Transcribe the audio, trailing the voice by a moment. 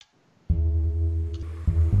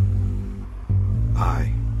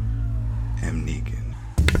I am Negan.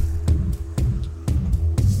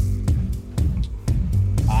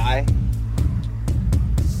 I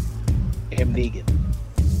am Negan.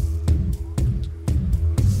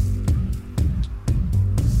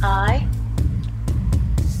 I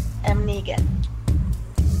am Negan.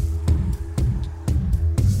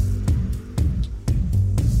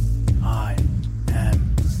 I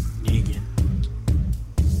am Negan.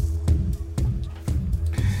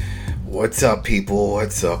 What's up, people?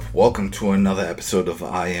 What's up? Welcome to another episode of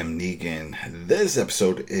I Am Negan. This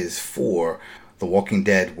episode is for The Walking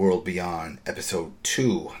Dead World Beyond, episode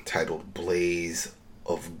 2, titled Blaze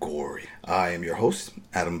of Glory. I am your host,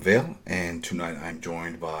 Adam Vale, and tonight I'm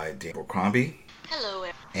joined by Dan Abercrombie. Hello.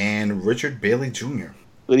 And Richard Bailey Jr.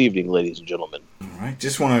 Good evening, ladies and gentlemen. All right,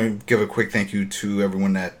 just want to give a quick thank you to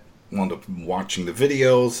everyone that wound up watching the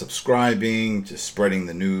videos, subscribing, just spreading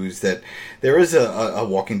the news that there is a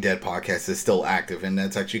Walking Dead podcast that's still active, and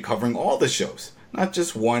that's actually covering all the shows, not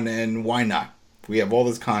just one. And why not? We have all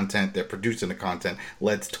this content. They're producing the content.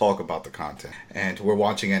 Let's talk about the content. And we're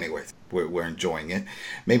watching anyways. We're enjoying it.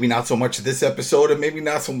 Maybe not so much this episode, and maybe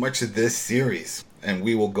not so much this series. And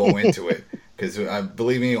we will go into it. Because I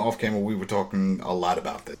believe me, off camera, we were talking a lot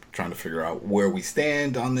about this. Trying to figure out where we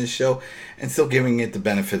stand on this show. And still giving it the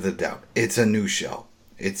benefit of the doubt. It's a new show.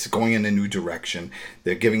 It's going in a new direction.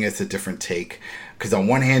 They're giving us a different take. Because on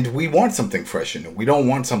one hand, we want something fresh and new. We don't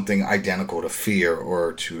want something identical to Fear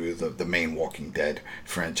or to the main Walking Dead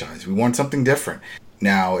franchise. We want something different.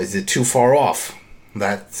 Now, is it too far off?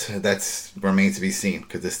 That's remains to be seen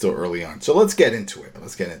because it's still early on. So let's get into it.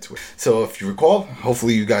 So if you recall,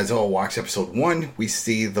 hopefully you guys all watched episode 1. We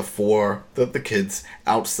see the kids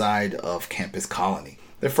outside of Campus Colony.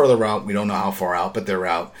 They're further out. We don't know how far out, but they're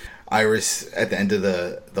out. Iris, at the end of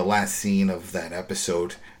the last scene of that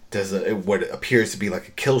episode, does what appears to be like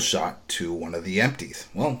a kill shot to one of the empties.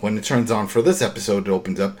 Well, when it turns on for this episode, it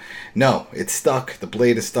opens up. No, it's stuck. The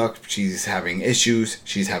blade is stuck. She's having issues.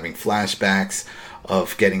 She's having flashbacks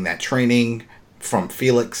of getting that training from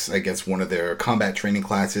Felix, I guess one of their combat training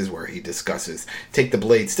classes, where he discusses, take the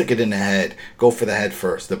blade, stick it in the head, go for the head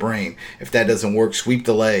first, the brain. If that doesn't work, sweep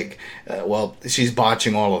the leg. Well, she's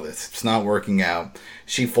botching all of this. It's not working out.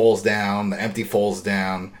 She falls down, the empty falls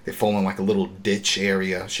down. They fall in like a little ditch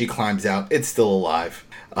area. She climbs out. It's still alive.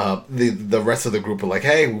 The rest of the group are like,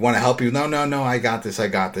 hey, we want to help you. No, I got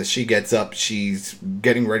this. She gets up. She's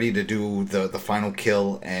getting ready to do the final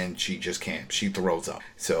kill, and she just can't. She throws up.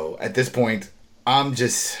 So at this point, I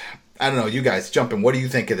don't know, you guys jump in. What do you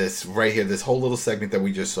think of this right here? This whole little segment that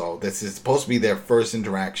we just saw. This is supposed to be their first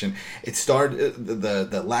interaction. It started,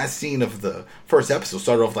 the last scene of the first episode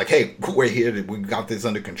started off like, hey, we're here. We got this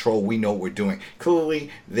under control. We know what we're doing. Clearly,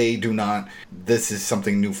 they do not. This is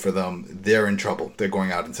something new for them. They're in trouble. They're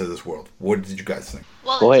going out into this world. What did you guys think?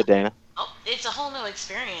 Well, Go ahead, Dana. It's a whole new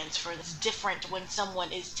experience for this. Different when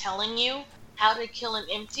someone is telling you how to kill an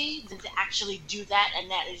empty than to actually do that,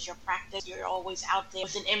 and that is your practice. You're always out there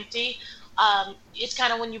with an empty. It's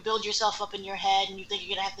kind of when you build yourself up in your head and you think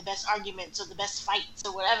you're going to have the best arguments or the best fights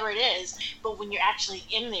or whatever it is, but when you're actually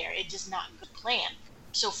in there, it's just not a good plan.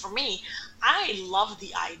 So for me, I love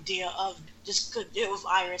the idea of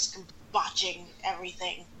Iris botching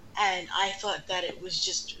everything, and I thought that it was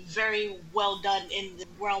just very well done in the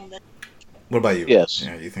realm. What about you? Yes.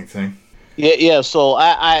 Yeah, you think the same? Yeah. So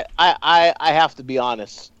I have to be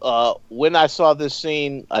honest. When I saw this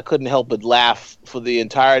scene, I couldn't help but laugh for the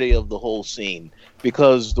entirety of the whole scene,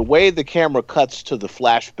 because the way the camera cuts to the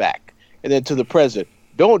flashback and then to the present.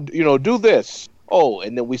 Do this. Oh,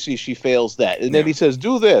 and then we see she fails that, and then he says,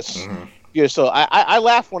 do this. Mm-hmm. Yeah. So I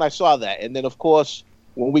laughed when I saw that, and then of course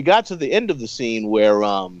when we got to the end of the scene where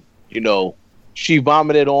she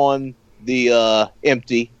vomited on the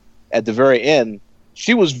empty at the very end.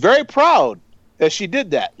 She was very proud that she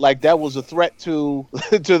did that. Like that was a threat to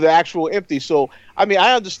to the actual empty. So, I mean,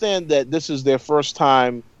 I understand that this is their first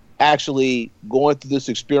time actually going through this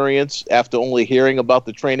experience after only hearing about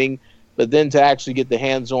the training, but then to actually get the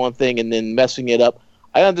hands-on thing and then messing it up.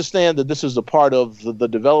 I understand that this is a part of the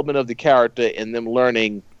development of the character and them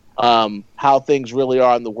learning how things really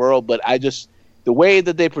are in the world. But the way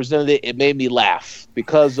that they presented it made me laugh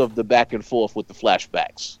because of the back and forth with the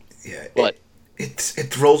flashbacks. Yeah, but it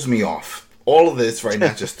throws me off. All of this right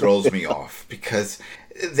now just throws me off because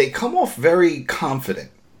they come off very confident,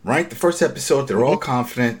 right? The first episode, they're all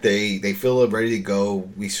confident. They feel ready to go.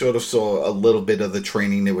 We sort of saw a little bit of the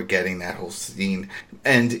training they were getting, that whole scene.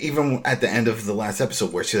 And even at the end of the last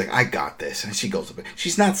episode where she's like, I got this. And she goes up.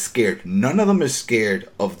 She's not scared. None of them are scared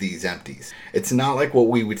of these empties. It's not like what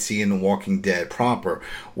we would see in The Walking Dead proper,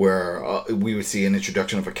 where we would see an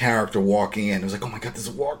introduction of a character walking in. It was like, oh my God, there's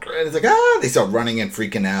a walker. And it's like, they start running and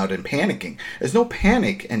freaking out and panicking. There's no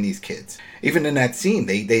panic in these kids. Even in that scene,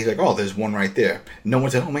 they like, oh, there's one right there. No one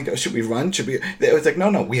said, oh my God, should we run? Should we? It was like,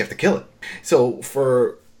 no, we have to kill it. So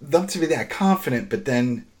for them to be that confident, but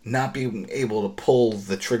then not being able to pull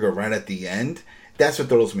the trigger right at the end, that's what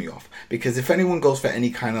throws me off. Because if anyone goes for any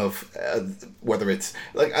kind of, whether it's,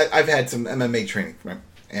 like, I've had some MMA training, right?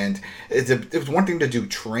 And it was one thing to do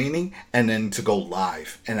training and then to go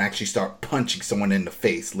live and actually start punching someone in the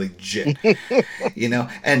face, legit, you know.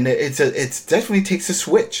 And it's definitely takes a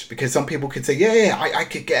switch, because some people could say, yeah, I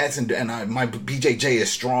kick ass and my BJJ is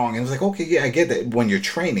strong, and it's like, okay, yeah, I get that when you're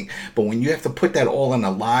training, but when you have to put that all in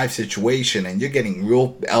a live situation and you're getting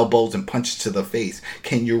real elbows and punches to the face,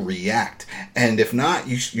 can you react? And if not,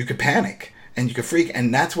 you could panic. And you could freak,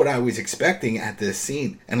 and that's what I was expecting at this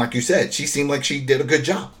scene. And like you said, she seemed like she did a good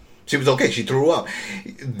job. She was okay. She threw up.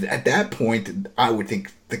 At that point, I would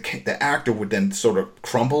think the actor would then sort of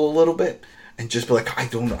crumble a little bit and just be like, I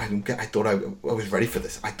thought I was ready for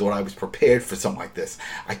this. I thought I was prepared for something like this.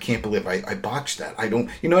 I can't believe I botched that.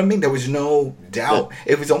 You know what I mean? There was no doubt.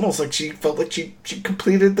 It was almost like she felt like she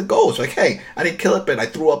completed the goals. Like, hey, I didn't kill it, but I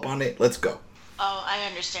threw up on it. Let's go. Oh, I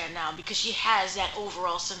understand now, because she has that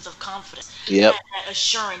overall sense of confidence, Yep. that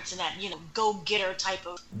assurance, and that, go-getter type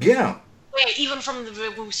of. Yeah. Yeah, even from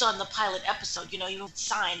when we saw in the pilot episode, even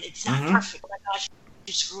sign, it's not perfect. Oh my gosh,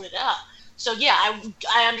 you screwed it up. So yeah,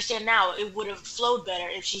 I understand now. It would have flowed better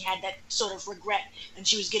if she had that sort of regret and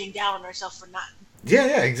she was getting down on herself for not.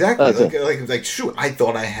 Yeah, exactly. Like, shoot, I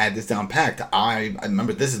thought I had this down packed. I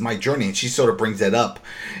remember this is my journey, and she sort of brings that up,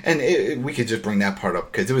 and we could just bring that part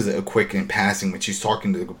up because it was a quick in passing when she's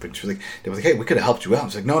talking to the group, and she was like, "They were like, hey, we could have helped you out." I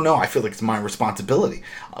was like, "No, I feel like it's my responsibility.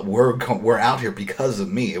 We're out here because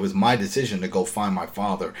of me. It was my decision to go find my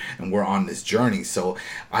father, and we're on this journey, so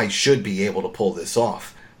I should be able to pull this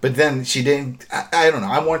off." But then she didn't. I don't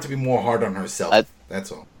know. I want it to be more hard on herself.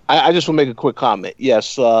 That's all. I just want to make a quick comment.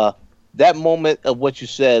 Yes. That moment of what you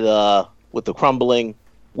said with the crumbling,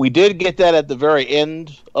 we did get that at the very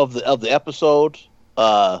end of the episode,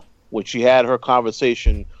 when she had her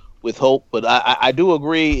conversation with Hope. But I do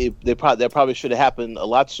agree that probably should have happened a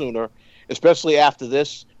lot sooner, especially after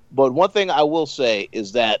this. But one thing I will say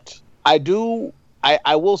is that I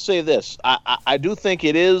will say this. I do think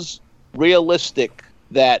it is realistic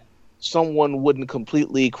that someone wouldn't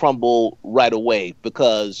completely crumble right away,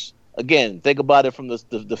 because again, think about it from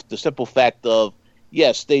the simple fact of,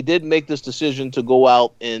 yes, they did make this decision to go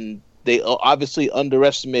out, and they obviously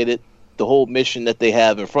underestimated the whole mission that they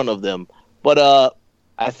have in front of them. But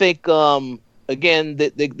I think again,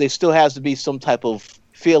 they still has to be some type of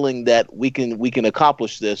feeling that we can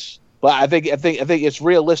accomplish this. But I think it's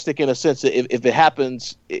realistic in a sense that if it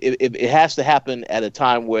happens, it has to happen at a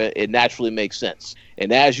time where it naturally makes sense.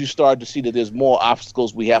 And as you start to see that there's more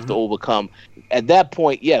obstacles we have to overcome, at that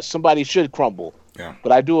point, yes, somebody should crumble. Yeah.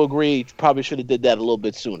 But I do agree, probably should have did that a little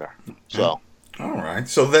bit sooner. So. All right.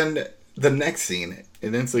 So then the next scene,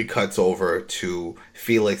 it instantly cuts over to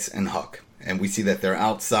Felix and Huck. And we see that they're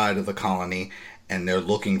outside of the colony, and they're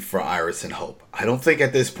looking for Iris and Hope. I don't think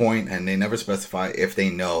at this point, and they never specify if they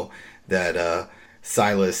know that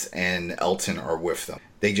Silas and Elton are with them.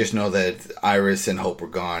 They just know that Iris and Hope are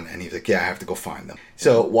gone, and he's like, yeah, I have to go find them.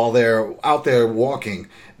 So while they're out there walking,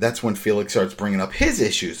 that's when Felix starts bringing up his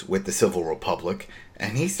issues with the Civil Republic,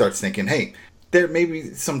 and he starts thinking, hey, there may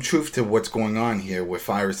be some truth to what's going on here with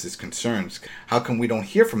Iris's concerns. How come we don't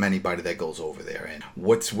hear from anybody that goes over there? And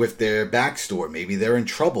what's with their backstory? Maybe they're in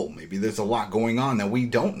trouble. Maybe there's a lot going on that we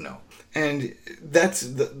don't know. And that's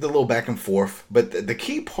the little back and forth. But the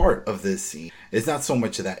key part of this scene is not so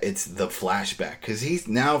much of that. It's the flashback. Because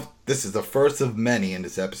this is the first of many in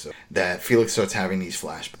this episode that Felix starts having these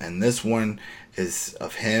flashbacks. And this one is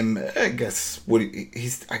of him, I guess,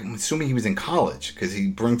 I'm assuming he was in college. Because he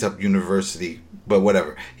brings up university, but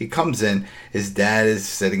whatever. He comes in, his dad is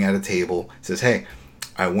sitting at a table, says, hey,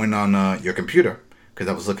 I went on your computer because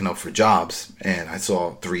I was looking up for jobs. And I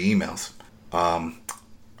saw 3 emails.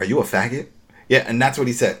 Are you a faggot? Yeah, and that's what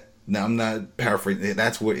he said. Now, I'm not paraphrasing.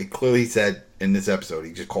 That's what he clearly said in this episode.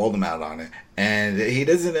 He just called him out on it. And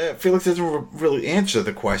Felix doesn't really answer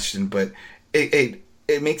the question, but it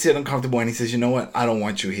makes it uncomfortable. And he says, you know what? I don't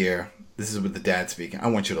want you here. This is with the dad speaking. I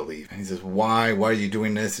want you to leave. And he says, why? Why are you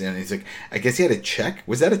doing this? And he's like, I guess he had a check.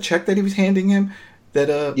 Was that a check that he was handing him?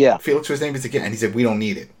 That yeah. Felix was naming? And he said, we don't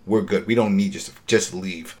need it. We're good. We don't need you. Just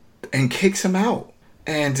leave. And kicks him out.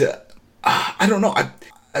 And I don't know. I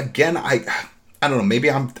don't know. Maybe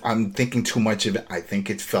I'm thinking too much of it. I think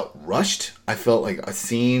it felt rushed. I felt like a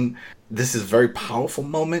scene. This is a very powerful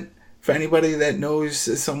moment for anybody that knows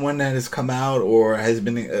someone that has come out or has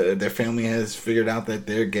been their family has figured out that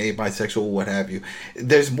they're gay, bisexual, what have you.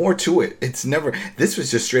 There's more to it. It's never. This was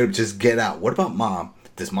just straight up just get out. What about mom?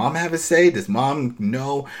 Does mom have a say? Does mom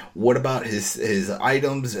know? What about his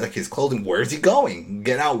items, like his clothing? Where's he going?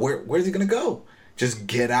 Get out. Where's he gonna go? Just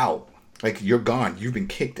get out. Like, you're gone. You've been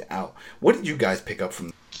kicked out. What did you guys pick up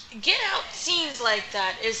from? Get out scenes like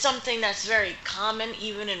that is something that's very common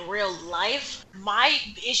even in real life. My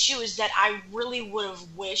issue is that I really would have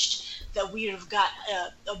wished that we'd have got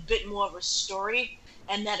a bit more of a story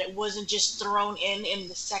and that it wasn't just thrown in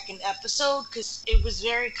the second episode, because it was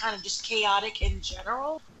very kind of just chaotic in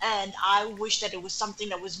general. And I wish that it was something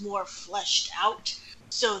that was more fleshed out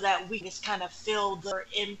so that we just kind of feel the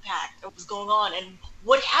impact of what was going on and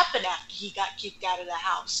what happened after he got kicked out of the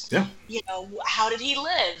house. Yeah. You know, how did he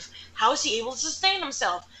live? How is he able to sustain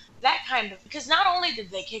himself? That kind of, because not only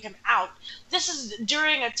did they kick him out, this is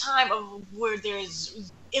during a time of where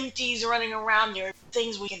there's empties running around, there are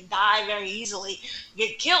things we can die very easily,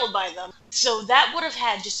 get killed by them. So that would have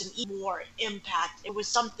had just an even more impact. It was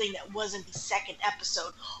something that wasn't the second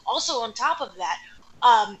episode. Also, on top of that,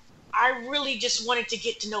 I really just wanted to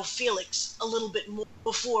get to know Felix a little bit more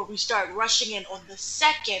before we start rushing in on the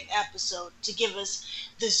second episode to give us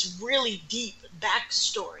this really deep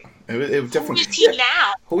backstory. It definitely. Who is he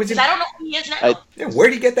now? Who is he? 'Cause I don't know who he is now. Yeah, where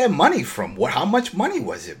did he get that money from? How much money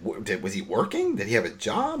was it? Was he working? Did he have a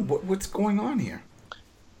job? What's going on here?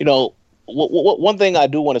 You know, one thing I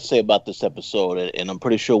do want to say about this episode, and I'm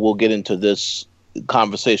pretty sure we'll get into this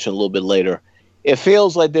conversation a little bit later. It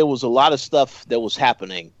feels like there was a lot of stuff that was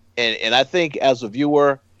happening. And I think as a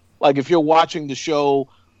viewer, like if you're watching the show,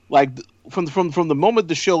 like from the moment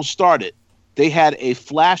the show started, they had a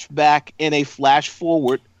flashback and a flash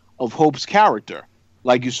forward of Hope's character.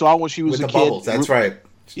 Like you saw when she was With a the kid. bubbles, that's right.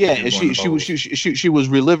 Yeah, and she was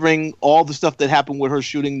reliving all the stuff that happened with her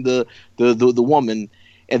shooting the woman,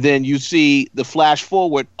 and then you see the flash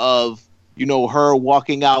forward of, you know, her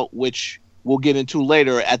walking out, which we'll get into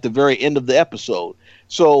later at the very end of the episode.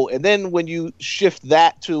 So, and then when you shift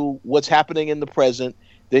that to what's happening in the present,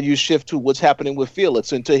 then you shift to what's happening with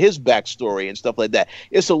Felix and to his backstory and stuff like that.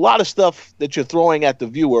 It's a lot of stuff that you're throwing at the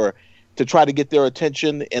viewer to try to get their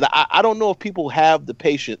attention. And I don't know if people have the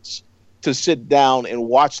patience to sit down and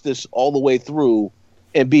watch this all the way through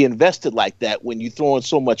and be invested like that when you throw in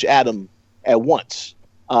so much at them at once.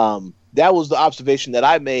 That was the observation that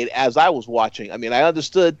I made as I was watching. I mean, I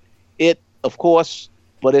understood it, of course,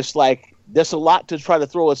 but it's like, there's a lot to try to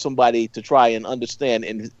throw at somebody to try and understand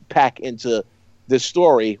and pack into this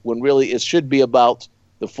story when really it should be about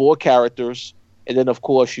the four characters. And then, of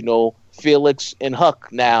course, you know, Felix and Huck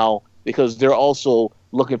now, because they're also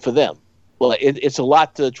looking for them. Well, it's a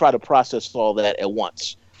lot to try to process all that at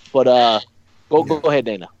once. But go ahead,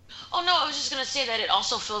 Dana. Oh, no, I was just going to say that it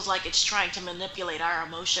also feels like it's trying to manipulate our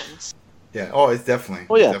emotions. Yeah. Oh, it's definitely.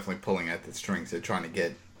 Oh, yeah. It's definitely pulling at the strings. They're trying to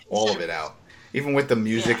get all of it out. Even with the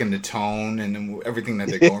music and the tone and everything that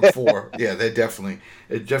they're going for, yeah, they're definitely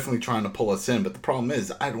trying to pull us in. But the problem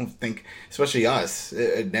is, I don't think, especially us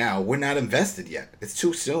now, we're not invested yet. It's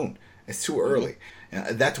too soon. It's too early.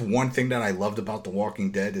 That's one thing that I loved about The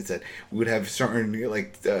Walking Dead is that we would have certain,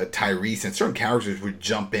 like Tyrese and certain characters would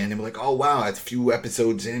jump in and be like, oh wow, it's a few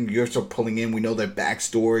episodes in, you're still pulling in, we know their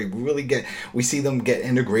backstory, we see them get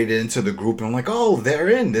integrated into the group, and I'm like, oh, they're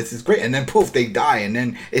in, this is great, and then poof, they die, and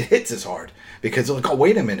then it hits us hard. Because they're like, oh,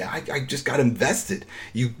 wait a minute, I just got invested.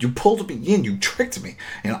 You pulled me in, you tricked me.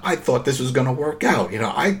 You know, I thought this was going to work out. You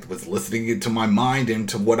know, I was listening to my mind and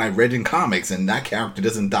to what I read in comics, and that character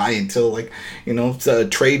doesn't die until, like, you know, it's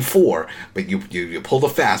trade 4. But you pulled a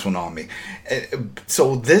fast one on me.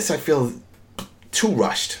 So this, I feel, too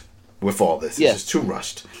rushed with all this. It's just too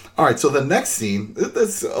rushed. All right, so the next scene,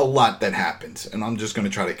 there's a lot that happens, and I'm just going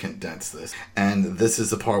to try to condense this. And this is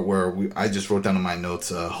the part where I just wrote down in my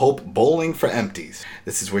notes, Hope bowling for empties.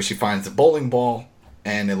 This is where she finds the bowling ball,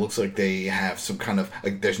 and it looks like they have some kind of,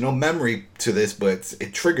 like, there's no memory to this, but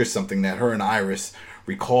it triggers something that her and Iris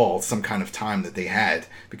recall some kind of time that they had,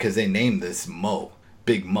 because they named this Mo,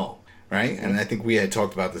 Big Mo. Right? And I think we had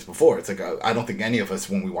talked about this before. It's like, I don't think any of us,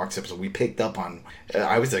 when we watched the episode, we picked up on,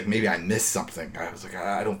 I was like, maybe I missed something. I was like,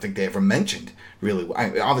 I don't think they ever mentioned, really.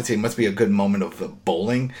 Obviously, it must be a good moment of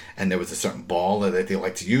bowling, and there was a certain ball that they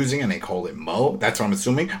liked using, and they called it Mo. That's what I'm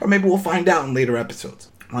assuming. Or maybe we'll find out in later episodes.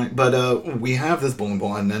 Right? But we have this bowling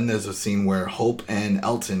ball, and then there's a scene where Hope and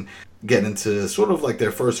Elton get into sort of like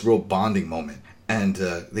their first real bonding moment. and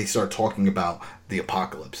they start talking about the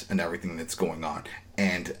apocalypse and everything that's going on.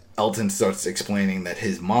 And Elton starts explaining that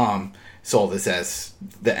his mom saw this as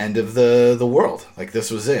the end of the world. Like,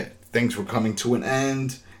 this was it. Things were coming to an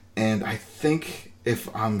end. And I think,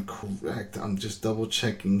 if I'm correct, I'm just double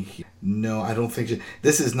checking here. No, I don't think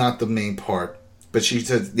this is not the main part. But she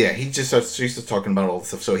says, yeah, she starts talking about all this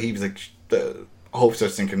stuff. So he was like, Hope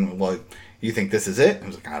starts thinking, well, you think this is it? I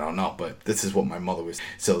was like, I don't know, but this is what my mother was.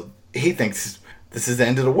 So he thinks this is the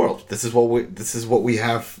end of the world. This is what we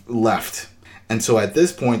have left. And so at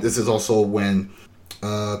this point, this is also when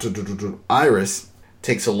Iris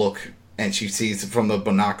takes a look, and she sees from the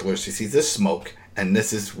binoculars, she sees this smoke, and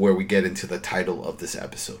this is where we get into the title of this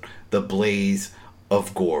episode, The Blaze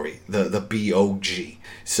of Gory, the B-O-G.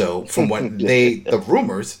 So from what the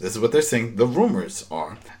rumors, this is what they're saying, the rumors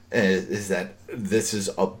are, is that this is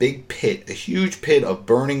a big pit, a huge pit of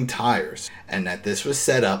burning tires, and that this was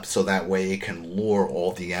set up so that way it can lure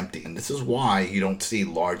all the empty. And this is why you don't see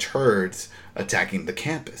large herds attacking the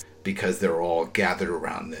campus, because they're all gathered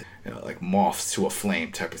around it, like moths to a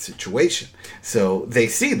flame type of situation. So they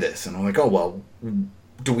see this, and I'm like, oh, well,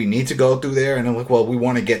 do we need to go through there? And I'm like, well, we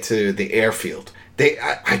want to get to the airfield. Did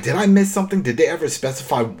I miss something? Did they ever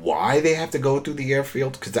specify why they have to go through the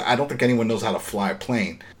airfield? Because I don't think anyone knows how to fly a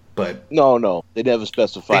plane. But no, they never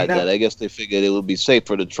specified that. I guess they figured it would be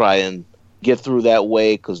safer to try and get through that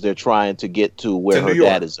way because they're trying to get to where her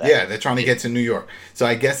dad is at. Yeah, they're trying to get to New York. So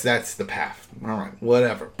I guess that's the path. All right,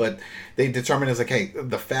 whatever. But they determined it's like, hey,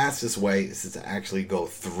 the fastest way is to actually go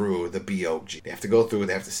through the BOG. They have to go through.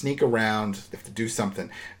 They have to sneak around. They have to do something,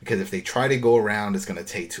 because if they try to go around, it's going to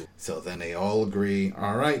take too. So then they all agree,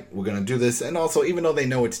 all right, we're going to do this. And also, even though they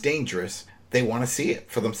know it's dangerous, they want to see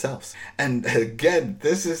it for themselves. And again,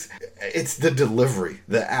 it's the delivery,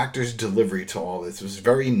 the actor's delivery to all this. It was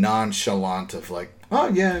very nonchalant of like, oh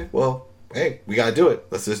yeah, well, hey, we got to do it.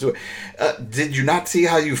 Let's just do it. Did you not see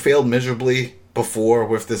how you failed miserably before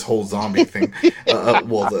with this whole zombie thing?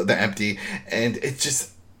 The empty. And it's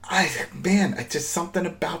just, just something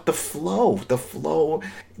about the flow. The flow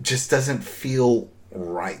just doesn't feel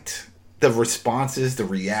right. The responses, the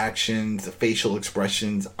reactions, the facial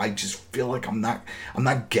expressions, I just feel like I'm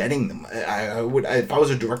not getting them. I would, if I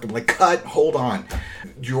was a director, I'd be like, cut, hold on.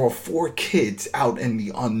 You're 4 kids out in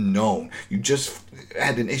the unknown. You just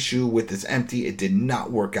had an issue with this empty. It did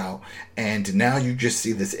not work out. And now you just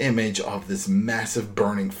see this image of this massive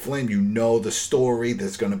burning flame. You know the story.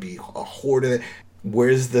 There's going to be a horde of it.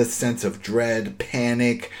 Where's the sense of dread,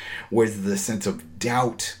 panic? Where's the sense of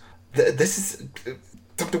doubt? This is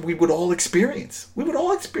something we would all experience. We would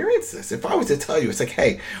all experience this. If I was to tell you, it's like,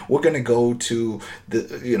 hey, we're going to go to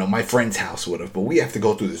my friend's house or whatever, but we have to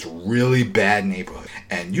go through this really bad neighborhood.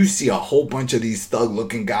 And you see a whole bunch of these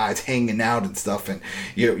thug-looking guys hanging out and stuff, and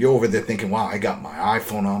you're over there thinking, wow, I got my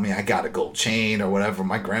iPhone on me, I got a gold chain or whatever,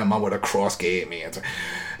 my grandma with a cross gave me. It's like,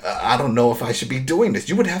 I don't know if I should be doing this.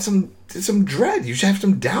 You would have some dread. You should have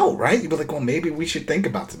some doubt, right? You'd be like, well, maybe we should think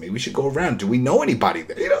about this. Maybe we should go around. Do we know anybody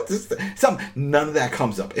there? None of that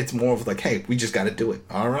comes up. It's more of like, hey, we just got to do it.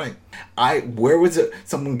 All right. Where was it?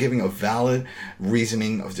 Someone giving a valid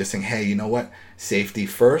reasoning of just saying, hey, you know what? Safety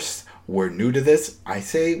first. We're new to this. I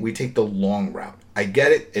say we take the long route. I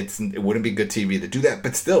get it. It wouldn't be good TV to do that,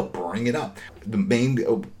 but still, bring it up. The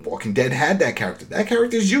main Walking Dead had that character. That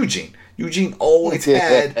character is Eugene. Eugene always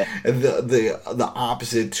had the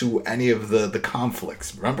opposite to any of the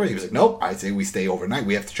conflicts. Remember? He was like, nope, I say we stay overnight.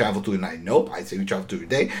 We have to travel through the night. Nope, I say we travel through the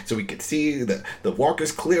day so we could see the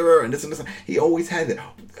walkers clearer and this and this. He always had that.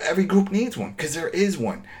 Every group needs one, because there is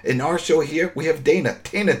one. In our show here, we have Dana.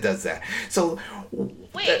 Dana does that. So...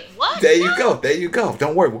 Wait, what? There you go. There you go.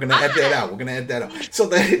 Don't worry. We're going to edit that out. We're going to edit that out. So,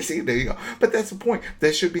 there you go. But that's the point.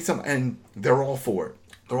 There should be some... And they're all for it.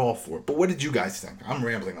 They're all for it. But what did you guys think? I'm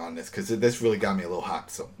rambling on this because this really got me a little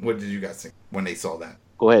hot. So, what did you guys think when they saw that?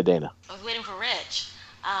 Go ahead, Dana. I was waiting for Rich.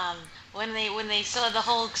 When they saw the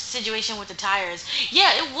whole situation with the tires,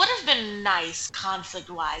 yeah, it would have been nice,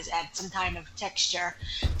 conflict-wise, add some kind of texture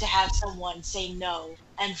to have someone say no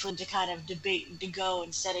and for them to kind of debate to go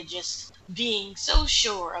instead of just being so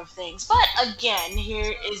sure of things. But again,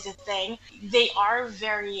 here is the thing: they are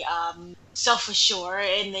very self-assured,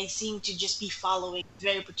 and they seem to just be following a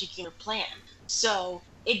very particular plan. So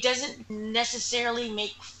it doesn't necessarily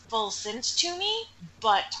make full sense to me,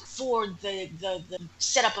 but for the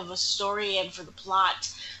setup of a story and for the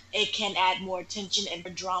plot, it can add more tension and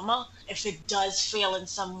more drama if it does fail in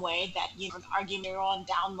some way that an argument on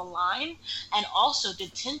down the line. And also the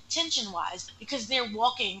tension wise, because they're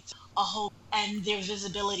walking a whole and their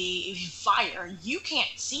visibility, if you fire, you can't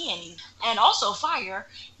see any, and also fire,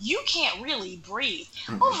 you can't really breathe.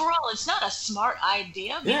 Overall, it's not a smart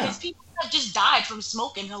idea because people have just died from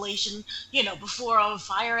smoke inhalation, before a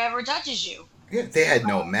fire ever touches you. Yeah, they had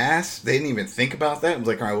no mask. They didn't even think about that. It was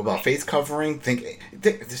like, all right, what about face covering?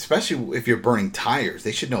 Especially if you're burning tires,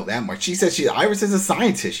 they should know that much. She said Iris is a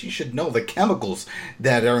scientist. She should know the chemicals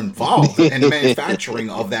that are involved in the manufacturing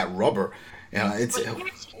of that rubber. It's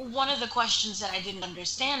one of the questions that I didn't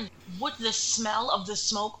understand. Would the smell of the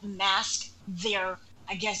smoke mask their,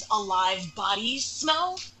 I guess, alive bodies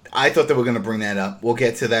smell? I thought they were going to bring that up. We'll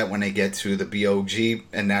get to that when they get to the BOG,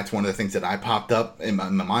 and that's one of the things that I popped up in my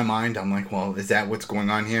mind. I'm like, well, is that what's going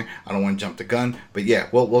on here? I don't want to jump the gun, but yeah,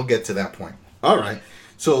 we'll get to that point. All right.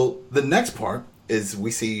 So the next part is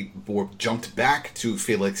we're jumped back to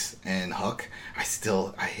Felix and Huck. I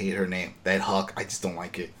hate her name. That Huck, I just don't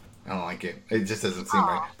like it. I don't like it. It just doesn't seem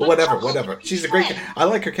right. But whatever. She's a great. I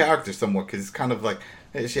like her character somewhat because it's kind of like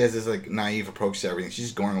she has this like naive approach to everything.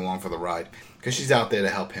 She's going along for the ride because she's out there to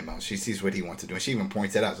help him out. She sees what he wants to do, and she even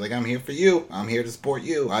points that out. She's like, "I'm here for you. I'm here to support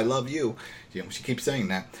you. I love you." She keeps saying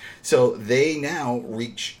that. So they now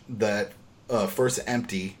reach that first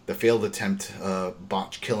empty, the failed attempt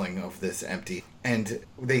botch killing of this empty, and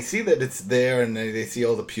they see that it's there, and they see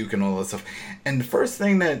all the puke and all that stuff. And the first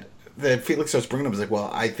thing that Felix starts bringing up is like, well,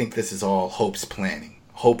 I think this is all Hope's planning.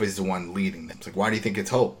 Hope is the one leading them. It's like, why do you think it's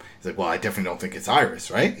Hope? He's like, well, I definitely don't think it's Iris,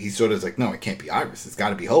 right? He sort of is like, no, it can't be Iris. It's got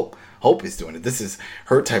to be Hope. Hope is doing it. This is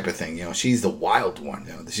her type of thing. She's the wild one.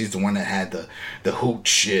 She's the one that had the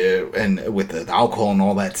hooch and with the alcohol and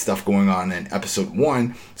all that stuff going on in episode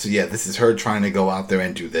 1. So yeah, this is her trying to go out there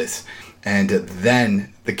and do this. And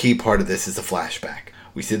then the key part of this is the flashback.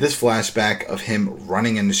 We see this flashback of him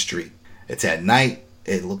running in the street. It's at night.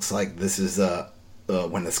 It looks like this is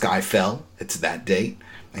when the sky fell. It's that date.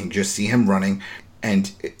 And you just see him running.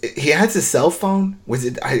 And he has a cell phone. Was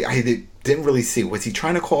it? I didn't really see. Was he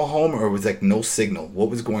trying to call home or was like no signal? What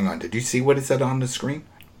was going on? Did you see what it said on the screen?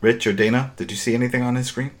 Rich or Dana, did you see anything on his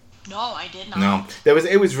screen? No, I did not. No.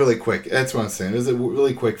 It was really quick. That's what I'm saying. It was a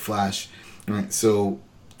really quick flash. All right, so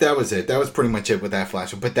that was it. That was pretty much it with that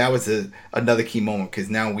flash. But that was another key moment because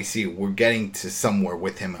now we see we're getting to somewhere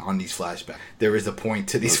with him on these flashbacks. There is a point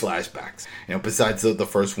to these flashbacks. Besides the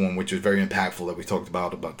first one, which was very impactful that we talked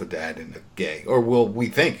about the dad and the gay. Or we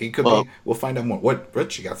think he could be. We'll find out more. What,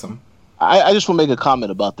 Rich, you got something? I just want to make a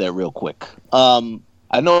comment about that real quick.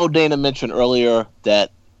 I know Dana mentioned earlier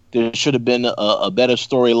that there should have been a better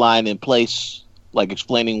storyline in place, like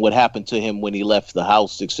explaining what happened to him when he left the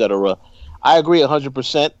house, etc. I agree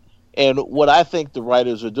 100%. And what I think the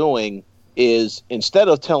writers are doing is instead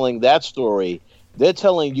of telling that story, they're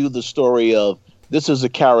telling you the story of this is a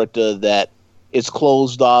character that is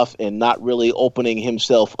closed off and not really opening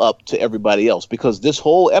himself up to everybody else. Because this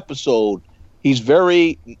whole episode, he's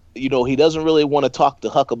very, he doesn't really want to talk to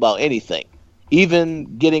Huck about anything.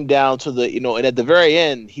 Even getting down to the, and at the very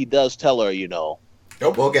end, he does tell her, Nope,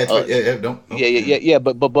 we'll get to it. Yeah.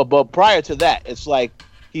 But prior to that, it's like,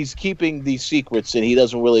 he's keeping these secrets and he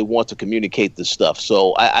doesn't really want to communicate this stuff.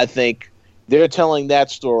 So I think they're telling that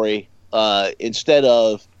story instead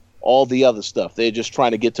of all the other stuff. They're just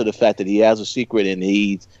trying to get to the fact that he has a secret and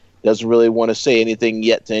he doesn't really want to say anything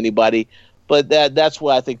yet to anybody. But that's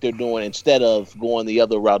what I think they're doing instead of going the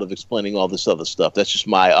other route of explaining all this other stuff. That's just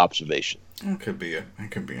my observation. It could be it.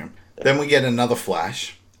 Then we get another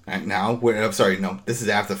flash. Right now, this is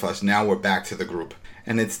after flash. Now we're back to the group.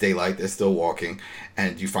 And it's daylight. They're still walking.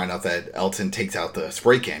 And you find out that Elton takes out the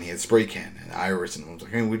spray can. He had a spray can. And Iris and was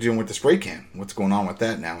like, hey, what are you doing with the spray can? What's going on with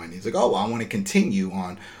that now? And he's like, oh, well, I want to continue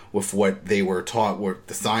on with what they were taught with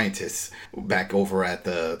the scientists back over at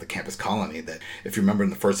the campus colony. That if you remember in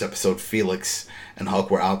the first episode, Felix and Huck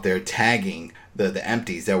were out there tagging the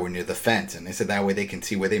empties that were near the fence. And they said that way they can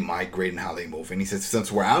see where they migrate and how they move. And he said,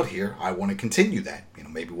 since we're out here, I want to continue that.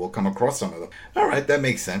 Maybe we'll come across some of them. All right, that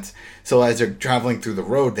makes sense. So as they're traveling through the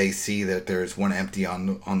road, they see that there's one empty on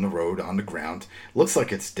the road, on the ground. Looks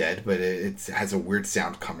like it's dead, but it has a weird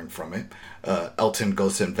sound coming from it. Elton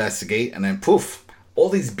goes to investigate, and then poof, all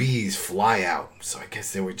these bees fly out. So I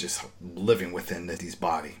guess they were just living within these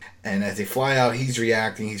body. And as they fly out, he's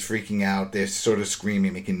reacting, he's freaking out. They're sort of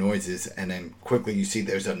screaming, making noises. And then quickly you see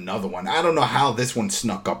there's another one. I don't know how this one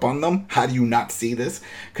snuck up on them. How do you not see this?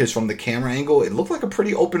 Because from the camera angle, it looked like a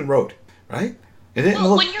pretty open road, right? It didn't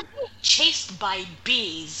Well, look. when you're being chased by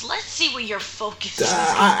bees, let's see where your focus is.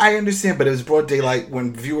 I understand, but it was broad daylight.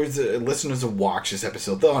 When viewers, listeners will watch this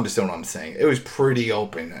episode, they'll understand what I'm saying. It was pretty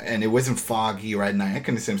open, and it wasn't foggy or at night. I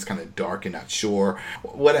can understand it's kind of dark and not sure.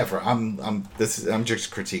 Whatever. I'm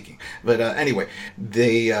just critiquing. But anyway,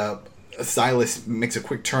 Silas makes a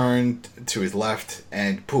quick turn to his left,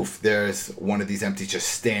 and poof, there's one of these empties just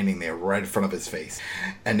standing there right in front of his face.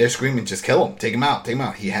 And they're screaming, just kill him, take him out, take him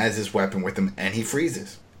out. He has his weapon with him, and he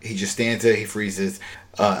freezes. He just stands there, he freezes.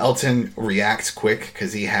 Elton reacts quick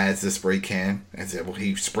because he has the spray can, and so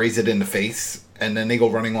he sprays it in the face, and then they go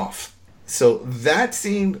running off. So that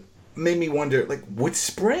scene made me wonder, like, would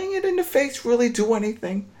spraying it in the face really do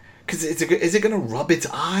anything? Because is it going to rub its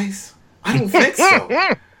eyes? I don't think so.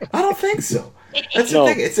 I don't think so. That's the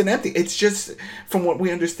thing. It's an empty. It's just, from what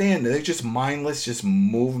we understand, they're just mindless, just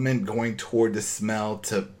movement going toward the smell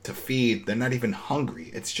to feed. They're not even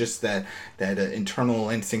hungry. It's just that internal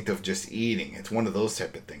instinct of just eating. It's one of those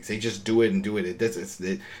type of things. They just do it and do it. It's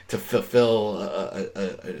to fulfill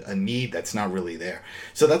a need that's not really there.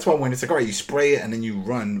 So that's why when it's like, all right, you spray it and then you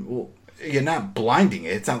run. Well, you're not blinding it.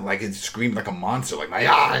 It's not like it's screaming like a monster, like my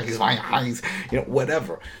eyes,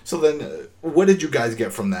 whatever. So then, what did you guys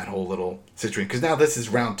get from that whole little situation? Because now this is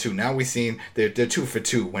round 2. Now we've seen they're 2 for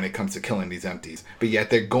 2 when it comes to killing these empties, but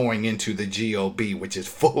yet they're going into the GOB, which is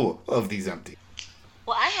full of these empties.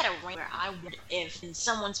 Well, I had a ring where I would, if in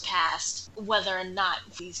someone's past, whether or not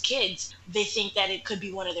these kids, they think that it could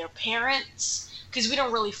be one of their parents, because we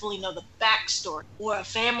don't really fully know the backstory, or a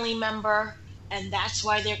family member. And that's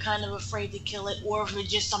why they're kind of afraid to kill it. Or if it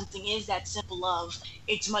just something is that simple of,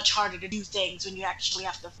 it's much harder to do things when you actually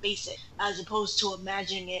have to face it, as opposed to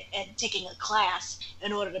imagining it and taking a class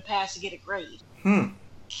in order to pass to get a grade. All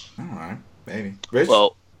right, maybe. Rich?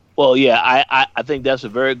 Well, yeah, I think that's a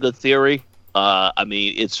very good theory. I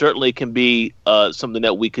mean, it certainly can be something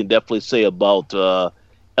that we can definitely say about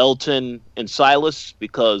Elton and Silas,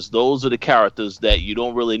 because those are the characters that you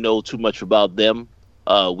don't really know too much about them.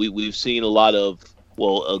 We've seen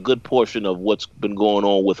a good portion of what's been going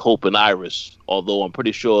on with Hope and Iris, although I'm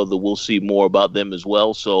pretty sure that we'll see more about them as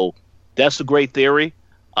well. So that's a great theory.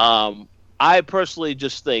 I personally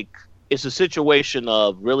just think it's a situation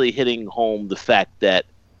of really hitting home the fact that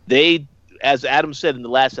they, as Adam said in the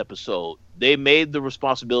last episode, they made the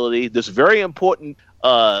responsibility, this very important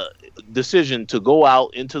decision to go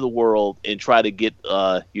out into the world and try to get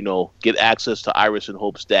access to Iris and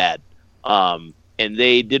Hope's dad. And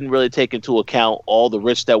they didn't really take into account all the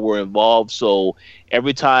risks that were involved. So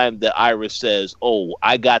every time that Iris says, "Oh,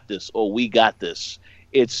 I got this," "Oh, we got this,"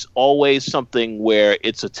 it's always something where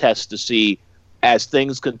it's a test to see, as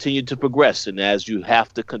things continue to progress and as you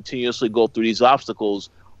have to continuously go through these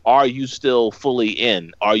obstacles, are you still fully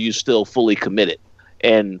in? Are you still fully committed?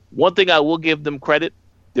 And one thing I will give them credit,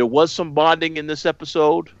 there was some bonding in this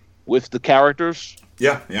episode with the characters.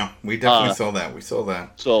 Yeah, we definitely saw that. We saw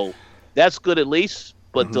that. So that's good at least,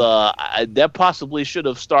 but that possibly should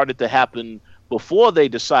have started to happen before they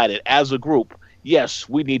decided as a group, yes,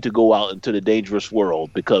 we need to go out into the dangerous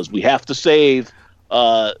world because we have to save,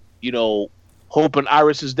 Hope and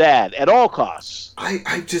Iris's dad at all costs.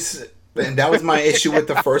 And that was my issue with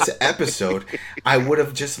the first episode. I would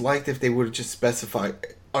have just liked if they would have just specified,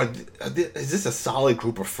 is this a solid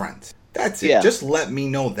group of friends? That's it. Yeah. Just let me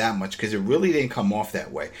know that much, because it really didn't come off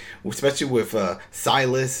that way. Especially with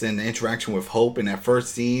Silas and the interaction with Hope in that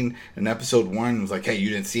first scene in episode 1. It was like, hey, you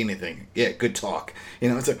didn't see anything. Yeah, good talk.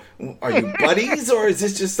 It's like, are you buddies, or is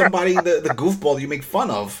this just somebody, the goofball you make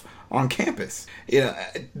fun of on campus?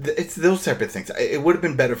 It's those type of things. It would have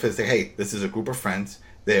been better if they say, hey, this is a group of friends.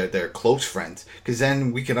 They're close friends, because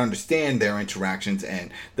then we can understand their interactions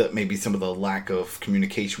and maybe some of the lack of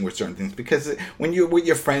communication with certain things. Because when you're with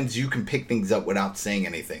your friends, you can pick things up without saying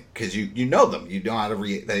anything, because you know them, you know how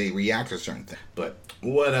they react to certain things. But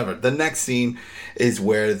whatever. The next scene is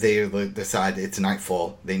where they decide it's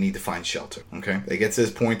nightfall. They need to find shelter. Okay, they get to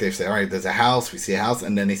this point. They say, all right, there's a house. We see a house,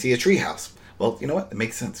 and then they see a tree house. Well, you know what? It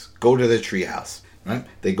makes sense. Go to the tree house. Right?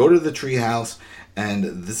 They go to the tree house.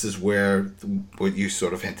 And this is where, what you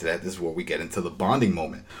sort of hinted at, this is where we get into the bonding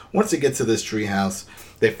moment. Once they get to this treehouse,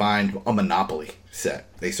 they find a Monopoly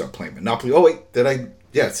set. They start playing Monopoly. Oh, wait,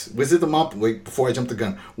 yes. Was it the Monopoly? Wait, before I jumped the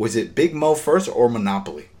gun. Was it Big Mo first or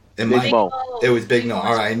Monopoly? Big Mo. It was Big Mo.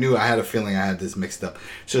 All right, I had a feeling I had this mixed up.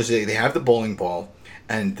 So they have the bowling ball.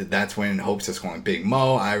 And that's when Hope starts calling Big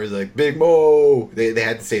Mo. Iris like, Big Mo. They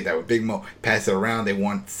had to say that with Big Mo. Pass it around. They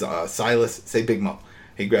want Silas. Say Big Mo.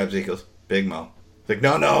 He grabs it. He goes, Big Mo. Like,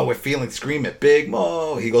 no, we're feeling, scream it, Big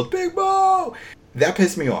Mo. He goes, Big Mo. That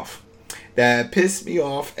pissed me off. that pissed me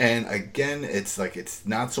off. And again, it's like, it's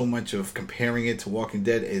not so much of comparing it to Walking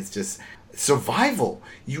Dead. It's just survival.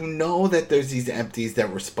 You know that there's these empties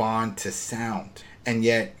that respond to sound, and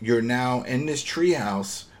yet you're now in this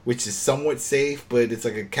treehouse, which is somewhat safe, but it's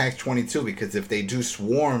like a catch-22, because if they do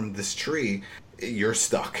swarm this tree, you're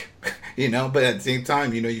stuck. But at the same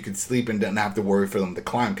time, you can sleep and don't have to worry for them to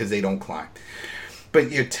climb, because they don't climb. But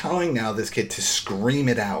you're telling now this kid to scream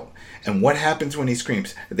it out. And what happens when he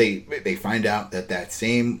screams? They find out that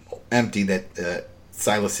same empty that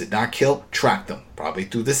Silas did not kill tracked them, probably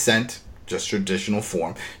through the scent, just traditional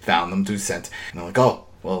form, found them through scent. And they're like, oh,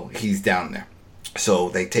 well, he's down there. So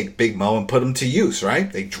they take Big Mo and put him to use,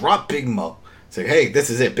 right? They drop Big Mo. Say, hey, this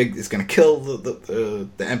is it. It's going to kill the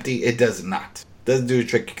empty. It does not. Doesn't do a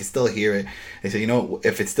trick. You can still hear it. They say,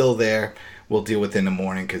 if it's still there, we'll deal with it in the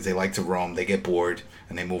morning, because they like to roam. They get bored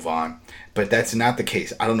and they move on. But that's not the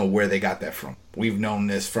case. I don't know where they got that from. We've known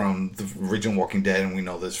this from the original Walking Dead, and we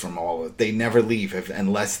know this from all of it. They never leave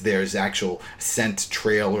unless there's actual scent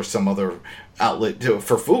trail or some other outlet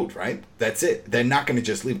for food, right? That's it. They're not going to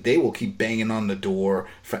just leave. They will keep banging on the door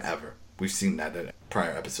forever. We've seen that in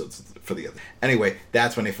prior episodes for the other. Anyway,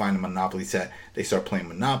 that's when they find a Monopoly set. They start playing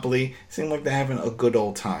Monopoly. Seem like they're having a good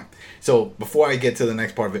old time. So before I get to the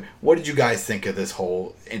next part of it, what did you guys think of this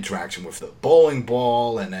whole interaction with the bowling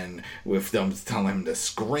ball, and then with them telling him to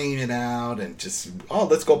scream it out, and just,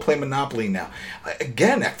 let's go play Monopoly now?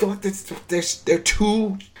 Again, I feel like they're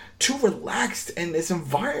too relaxed in this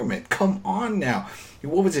environment. Come on now.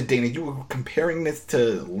 What was it, Dana? You were comparing this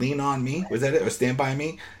to Lean On Me? Was that it? Or Stand By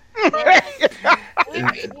Me? Here's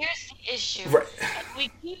the issue. Right.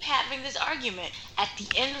 We keep having this argument. At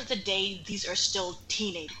the end of the day, these are still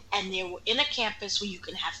teenagers, and they're in a campus where you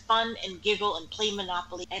can have fun and giggle and play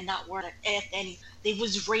Monopoly and not worry at any. They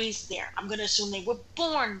was raised there. I'm gonna assume they were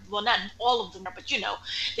born. Well, not all of them, but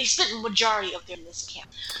they spent the majority of them in this camp.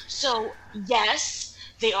 So yes,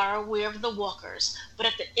 they are aware of the walkers, but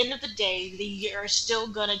at the end of the day, they are still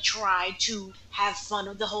gonna try to have fun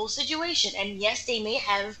with the whole situation. And yes, they may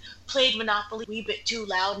have played Monopoly a wee bit too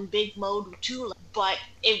loud and Big Mode too loud, but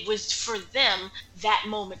it was for them that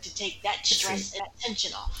moment to take that stress and that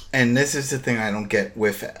tension off. And this is the thing I don't get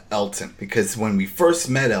with Elton, because when we first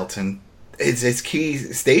met Elton, his key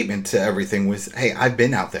statement to everything was, hey, I've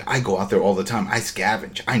been out there. I go out there all the time. I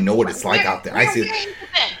scavenge. I know what it's like out there. I see it.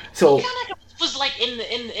 So was like in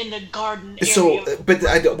the garden area. So, but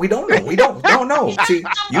we don't know. We don't know. See,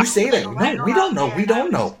 you say that. No, we don't know. We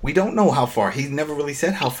don't know. We don't know how far. He never really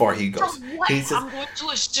said how far he goes. From what I'm going to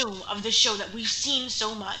assume of the show that we've seen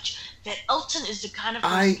so much, that Elton is the kind of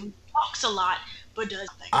person who talks a lot but does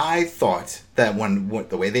nothing. I thought that when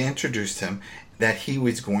the way they introduced him, that he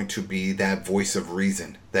was going to be that voice of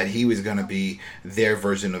reason, that he was going to be their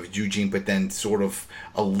version of Eugene, but then sort of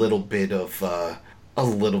a little bit of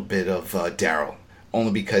Daryl,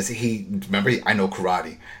 only because I know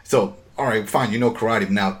karate. So, all right, fine, you know karate.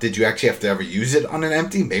 Now, did you actually have to ever use it on an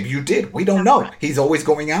empty? Maybe you did. We don't know. He's always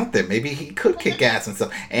going out there. Maybe he could kick ass and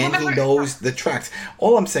stuff, and he knows the tracks.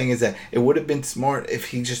 All I'm saying is that it would have been smart if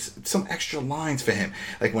he just, some extra lines for him.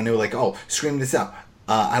 Like when they were like, oh, scream this out.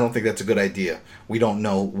 I don't think that's a good idea. We don't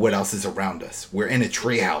know what else is around us. We're in a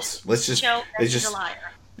treehouse. Let's just a liar.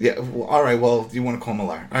 Yeah, well, all right, well, you want to call him a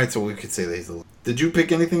liar. All right, so we could say that he's a liar. Did you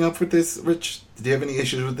pick anything up with this, Rich? Did you have any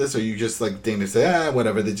issues with this? Or you just like Dana say,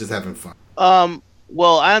 whatever, they're just having fun?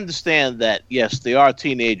 Well, I understand that, yes, they are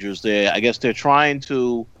teenagers. I guess they're trying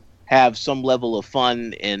to have some level of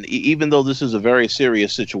fun. And even though this is a very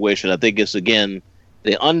serious situation, I think it's, again,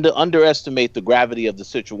 they underestimate the gravity of the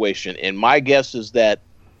situation. And my guess is that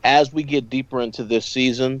as we get deeper into this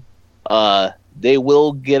season, they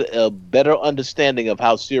will get a better understanding of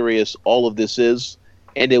how serious all of this is,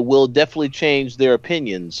 and it will definitely change their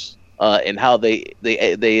opinions and how they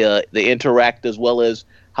interact, as well as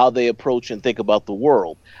how they approach and think about the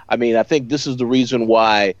world. I mean, I think this is the reason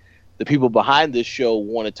why the people behind this show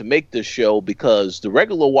wanted to make this show, because the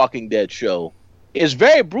regular Walking Dead show is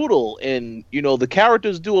very brutal, and the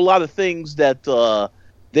characters do a lot of things that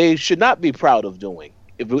they should not be proud of doing.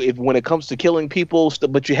 If when it comes to killing people,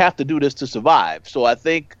 but you have to do this to survive. So I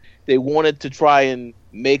think they wanted to try and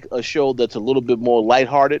make a show that's a little bit more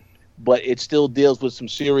lighthearted, but it still deals with some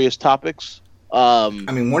serious topics. I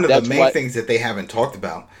mean, one of the main things that they haven't talked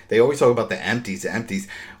about, they always talk about the empties.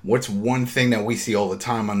 What's one thing that we see all the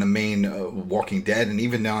time on the main Walking Dead, and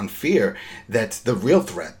even on Fear, that's the real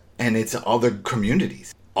threat, and it's other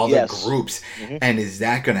communities, other groups. Mm-hmm. And is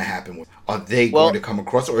that going to happen? Are they going to come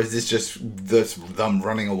across, or is this just them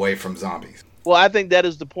running away from zombies? Well, I think that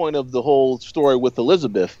is the point of the whole story with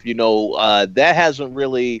Elizabeth. That hasn't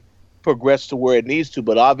really progress to where it needs to.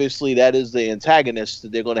 But obviously, that is the antagonist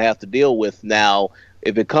that they're going to have to deal with now.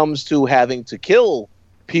 If it comes to having to kill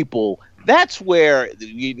people, that's where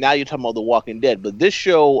now you're talking about The Walking Dead. But this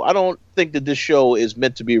show, I don't think that this show is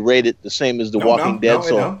meant to be rated the same as The Walking Dead.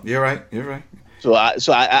 No, you're right. You're right. So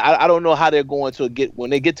I don't know how they're going to get when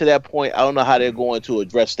they get to that point. I don't know how they're going to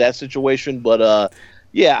address that situation. But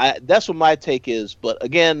that's what my take is. But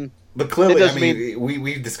again, clearly, I mean,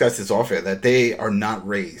 we discussed this off air that they are not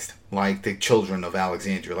raised like the children of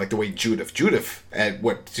Alexandria, like the way Judith at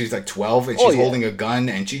what, she's like 12 and she's holding a gun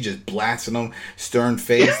and she just blasting them stern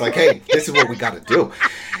face like, hey, this is what we got to do.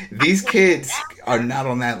 These kids are not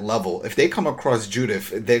on that level. If they come across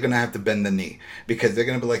Judith, they're gonna have to bend the knee because they're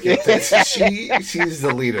gonna be like, she's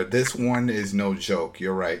the leader. This one is no joke.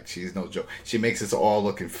 You're right, she's no joke. She makes us all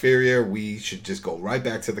look inferior. We should just go right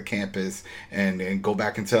back to the campus and go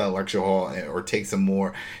back into a lecture hall or take some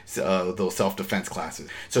more those self-defense classes.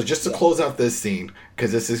 So just to close out this scene,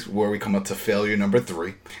 because this is where we come up to failure number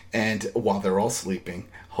 3, and while they're all sleeping,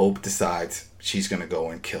 Hope decides she's going to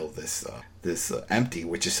go and kill this empty,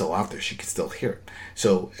 which is still out there. She can still hear it.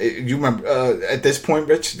 So you remember at this point,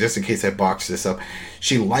 Rich, just in case I box this up,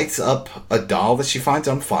 she lights up a doll that she finds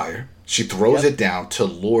on fire. She throws it down to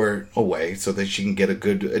lure it away so that she can get a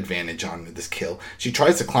good advantage on this kill. She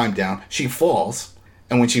tries to climb down. She falls.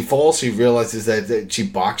 And when she falls, she realizes that she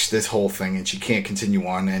botched this whole thing and she can't continue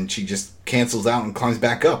on, and she just cancels out and climbs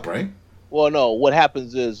back up, right? Well, no. What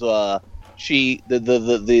happens is the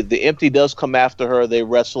empty does come after her. They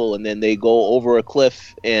wrestle, and then they go over a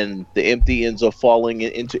cliff, and the empty ends up falling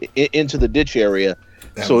into the ditch area.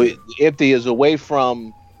 The empty is away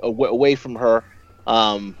from her.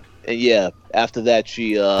 And after that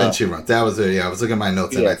then she runs. That was I was looking at my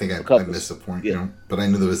notes and I think I missed a point, but I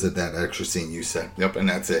knew there was that extra scene you said. Yep, and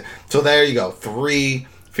that's it. So there you go. 3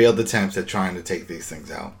 failed attempts at trying to take these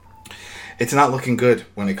things out. It's not looking good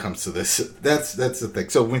when it comes to this. That's the thing.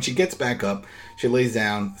 So when she gets back up, she lays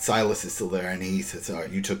down. Silas is still there, and he says, "All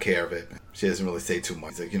right, you took care of it." She doesn't really say too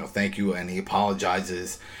much. He's like, thank you, and he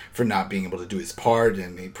apologizes for not being able to do his part,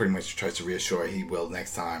 and he pretty much tries to reassure he will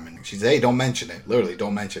next time. And she says, "Hey, don't mention it. Literally,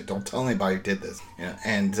 don't mention it. Don't tell anybody who did this."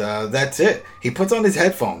 And that's it. He puts on his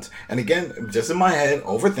headphones, and again, just in my head,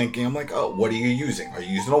 overthinking. I'm like, "Oh, what are you using? Are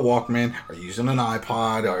you using a Walkman? Are you using an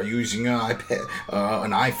iPod? Are you using an iPad,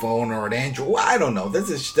 an iPhone, or an Android? Well, I don't know. This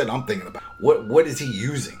is shit I'm thinking about. What is he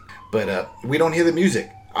using?" But we don't hear the music.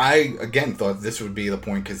 I, again, thought this would be the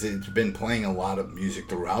point because it's been playing a lot of music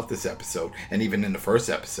throughout this episode, and even in the first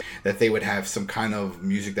episode, that they would have some kind of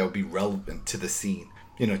music that would be relevant to the scene,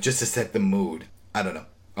 just to set the mood. I don't know.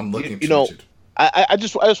 I'm looking for it. I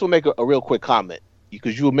just want to make a real quick comment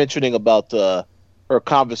because you were mentioning about her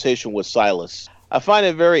conversation with Silas. I find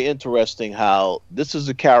it very interesting how this is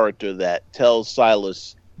a character that tells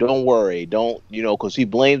Silas, "Don't worry, because he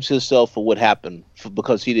blames himself for what happened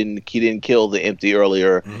because he didn't kill the empty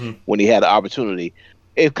earlier when he had the opportunity."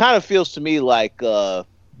 It kind of feels to me like the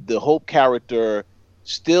Hope character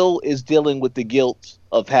still is dealing with the guilt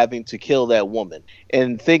of having to kill that woman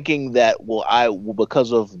and thinking that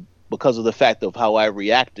because of the fact of how I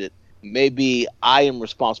reacted, maybe I am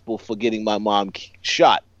responsible for getting my mom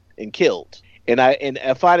shot and killed. And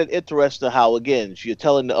I find it interesting how, again, you're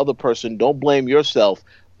telling the other person, "Don't blame yourself."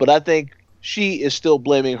 But I think she is still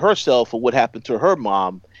blaming herself for what happened to her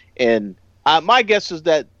mom. And my guess is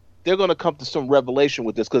that they're going to come to some revelation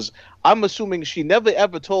with this because I'm assuming she never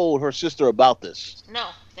ever told her sister about this. No,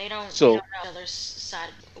 they don't. So, they don't know the other side.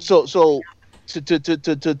 So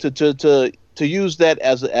to use that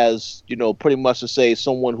as pretty much to say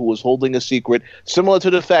someone who was holding a secret, similar to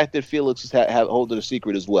the fact that Felix is holding a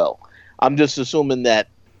secret as well. I'm just assuming that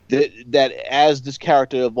as this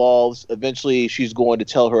character evolves, eventually she's going to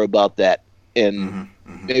tell her about that, and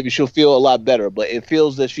maybe she'll feel a lot better. But it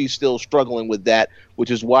feels that she's still struggling with that,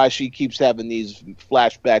 which is why she keeps having these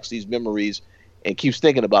flashbacks, these memories, and keeps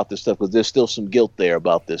thinking about this stuff because there's still some guilt there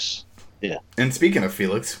about this. Yeah. And speaking of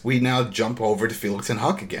Felix, we now jump over to Felix and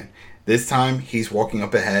Huck again. This time he's walking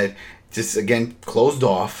up ahead, just again closed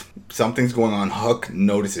off. Something's going on. Huck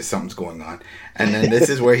notices something's going on, and then this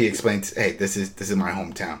is where he explains, "Hey, this is my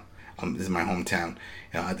hometown. This is my hometown.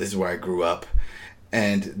 This is where I grew up."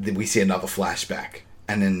 And we see another flashback,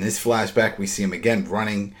 and in this flashback we see him again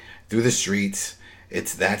running through the streets.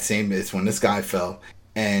 It's when this guy fell,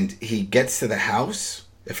 and he gets to the house,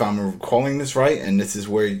 if I'm recalling this right, and this is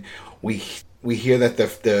where we hear that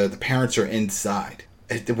the parents are inside.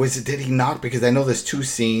 Did he knock? Because I know there's 2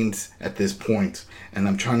 scenes at this point, and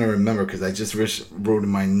I'm trying to remember because I just wrote in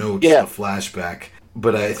my notes the flashback.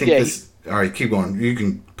 But I think all right, keep going. You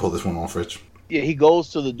can pull this one off, Rich. Yeah, he goes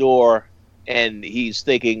to the door, and he's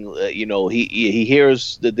thinking, he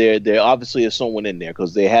hears that there obviously is someone in there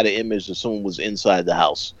because they had an image that someone was inside the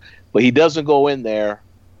house, but he doesn't go in there.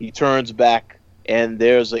 He turns back, and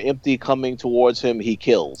there's an empty coming towards him. He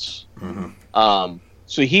kills. Mm-hmm.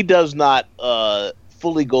 So he does not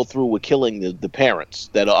fully go through with killing the parents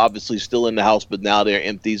that are obviously still in the house, but now they're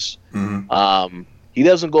empties. Mm-hmm. He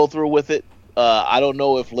doesn't go through with it. I don't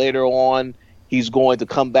know if later on he's going to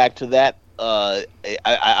come back to that.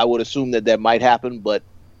 I would assume that might happen, but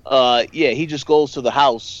he just goes to the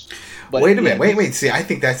house. But wait a minute, wait. See, I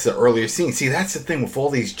think that's the earlier scene. See, that's the thing with all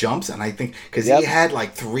these jumps, and I think because he had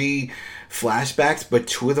like 3 flashbacks, but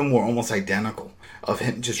 2 of them were almost identical. Of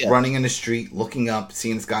him just running in the street, looking up,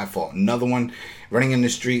 seeing this guy fall. Another one, running in the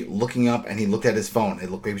street, looking up, and he looked at his phone.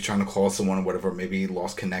 It looked like he was trying to call someone or whatever. Maybe he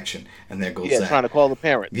lost connection, and there goes that. Trying to call the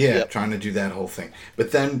parent. Yeah, trying to do that whole thing.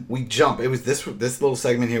 But then we jump. It was this little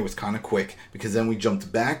segment here was kind of quick because then we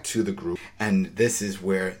jumped back to the group, and this is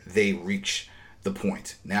where they reach the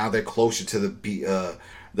point. Now they're closer to the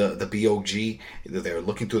BOG. They're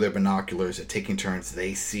looking through their binoculars. They're taking turns.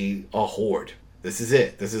 They see a horde. This is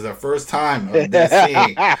it. This is our first time of this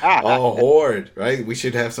seeing a horde, right? We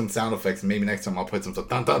should have some sound effects. Maybe next time I'll put some dun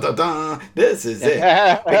dun dun dun. This is it.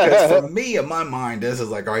 Because for me, in my mind, this is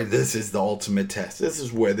like, all right, this is the ultimate test. This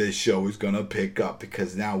is where this show is going to pick up.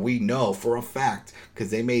 Because now we know for a fact, because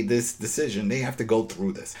they made this decision, they have to go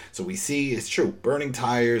through this. So we see, it's true, burning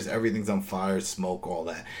tires, everything's on fire, smoke, all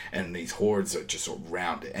that. And these hordes are just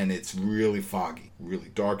around it. And it's really foggy.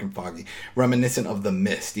 Really dark and foggy, reminiscent of The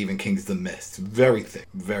Mist, Stephen King's The Mist. Very thick,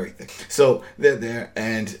 very thick. So they're there,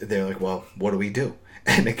 and they're like, well, what do we do?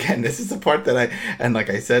 And again, this is the part that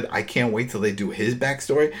like I said, I can't wait till they do his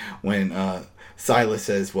backstory when Silas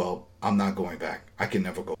says, well, I'm not going back. I can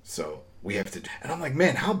never go. So we have to do. And I'm like,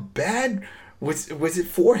 man, how bad was it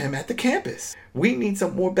for him at the campus? We need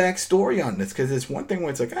some more backstory on this, because it's one thing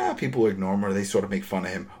when it's like, people ignore him or they sort of make fun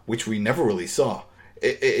of him, which we never really saw.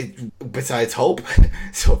 Besides Hope.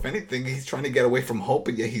 So if anything, he's trying to get away from Hope,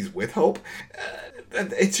 but yet he's with Hope.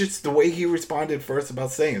 It's just the way he responded first about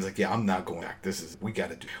saying, it's like, yeah, I'm not going back. We got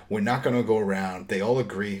to do. We're not going to go around. They all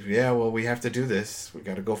agree. Yeah, well, we have to do this. We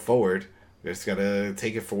got to go forward. We just got to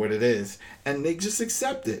take it for what it is. And they just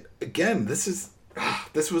accept it. Again,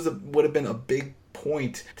 would have been a big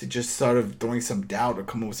point to just sort of throwing some doubt or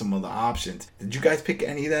come up with some other options. Did you guys pick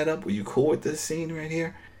any of that up? Were you cool with this scene right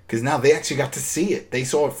here? Because now they actually got to see it. They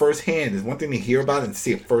saw it firsthand. There's one thing to hear about it and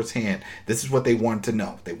see it firsthand. This is what they wanted to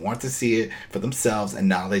know. They want to see it for themselves, and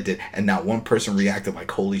now they did. And not one person reacted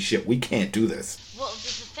like, holy shit, we can't do this. Well, the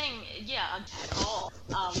thing, at all.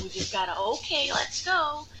 We just gotta, okay, let's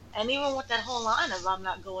go. And even with that whole line of I'm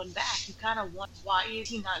not going back, you kind of want, why is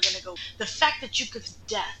he not going to go? The fact that you could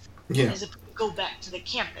death is go back to the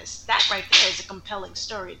campus. That right there is a compelling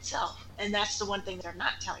story itself. And that's the one thing they're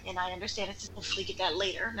not telling. And I understand it's hopefully get that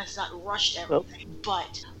later, and that's not rushed everything.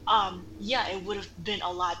 But it would have been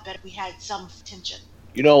a lot better if we had some tension.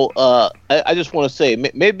 I just want to say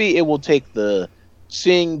maybe it will take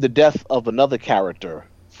seeing the death of another character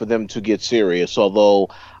for them to get serious. Although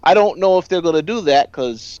I don't know if they're going to do that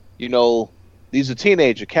because these are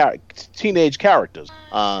teenage characters.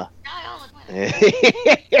 If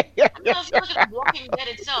you look at Walking Dead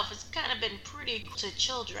itself, it's kind of been pretty to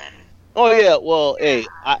children. Oh yeah, well, hey,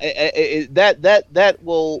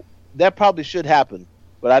 that probably should happen,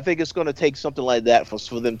 but I think it's going to take something like that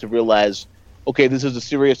for them to realize, okay, this is a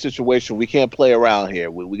serious situation. We can't play around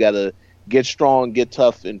here. We got to get strong, get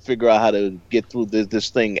tough, and figure out how to get through this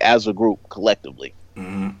thing as a group collectively.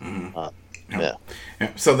 Mm-hmm. Yeah.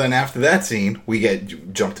 So then after that scene, we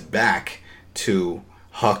get jumped back to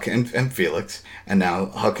Huck and Felix, and now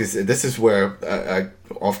Huck is. This is where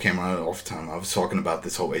off camera, off time, I was talking about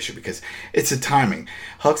this whole issue because it's a timing.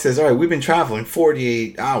 Huck says, "All right, we've been traveling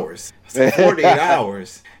 48 hours. 48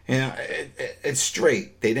 hours. It's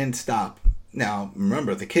straight. They didn't stop. Now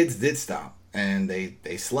remember, the kids did stop, and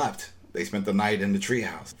they slept. They spent the night in the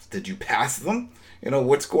treehouse. Did you pass them?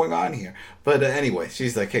 What's going on here?" But anyway,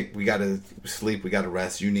 she's like, hey, we got to sleep. We got to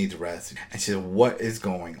rest. You need to rest. And she said, what is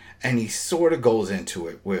going on? And he sort of goes into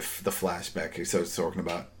it with the flashback. He starts talking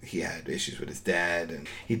about he had issues with his dad. And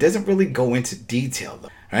he doesn't really go into detail, though,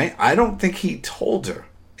 right? I don't think he told her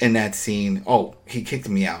in that scene, oh, he kicked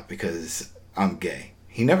me out because I'm gay.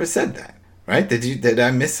 He never said that, right? Did I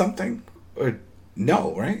miss something? Or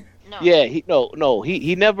no, right? No. Yeah, he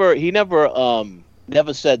never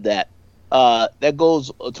said that. That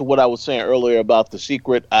goes to what I was saying earlier about the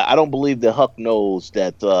secret. I don't believe that Huck knows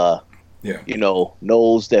that.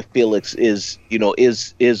 Knows that Felix is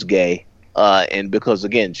gay, and because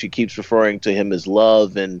again she keeps referring to him as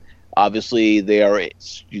love, and Obviously,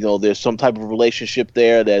 there's some type of relationship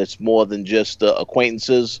there that it's more than just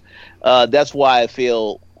acquaintances. That's why I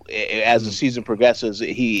feel as the season progresses,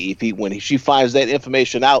 she finds that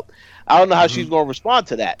information out, I don't know how she's going to respond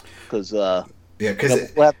to that because Yeah,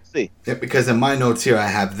 because we'll have to see. Yeah, because in my notes here, I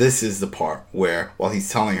have this is the part where, while he's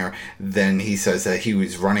telling her, then he says that he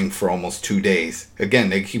was running for almost 2 days. Again,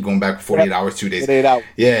 they keep going back 48 hours, 2 days. 48 hours.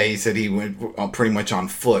 Yeah, he said he went pretty much on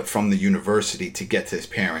foot from the university to get to his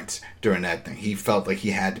parents during that thing. He felt like he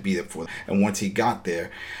had to be there for them. And once he got there,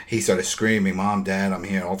 he started screaming, "Mom, Dad, I'm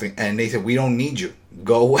here." All thing. And they said, "We don't need you.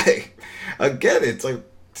 Go away." Again, it's like,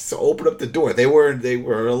 so open up the door. They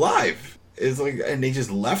were alive. It's like, and they just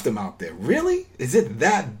left him out there. Really? Is it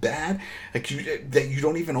that bad? Like that you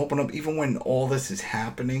don't even open up, even when all this is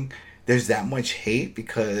happening. There's that much hate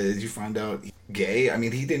because you find out he's gay. I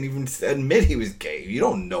mean, he didn't even admit he was gay. You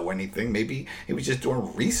don't know anything. Maybe he was just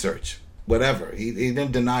doing research. Whatever. He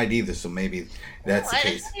didn't deny it either. So maybe that's the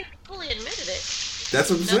case. I think he fully admitted it. That's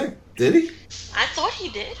what I'm saying. Did he? I thought he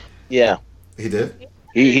did. Yeah. He did.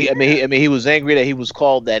 He was angry that he was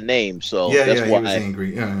called that name. So Yeah, that's yeah, why he was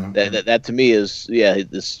angry. Yeah. that to me is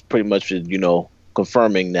this pretty much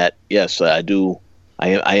confirming that yes, I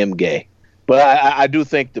am gay. But I do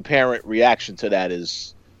think the parent reaction to that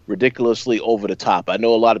is ridiculously over the top. I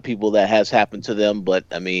know a lot of people that has happened to them, but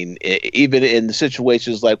I mean, even in the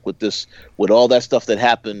situations like with all that stuff that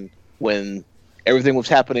happened when everything was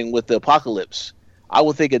happening with the apocalypse, I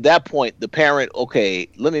would think at that point the parent, okay,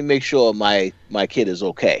 let me make sure my kid is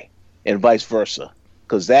okay, and vice versa,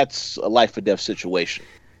 because that's a life or death situation.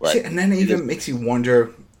 But and then it even makes you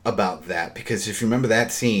wonder about that, because if you remember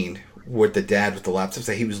that scene with the dad with the laptop,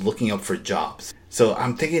 that he was looking up for jobs. So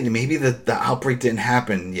I'm thinking maybe the outbreak didn't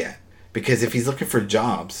happen yet, because if he's looking for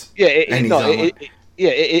jobs, it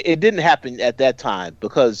didn't happen at that time,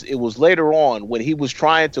 because it was later on when he was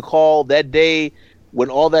trying to call that day when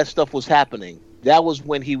all that stuff was happening. That was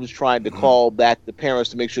when he was trying to call back the parents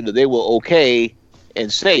to make sure that they were okay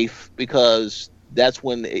and safe, because that's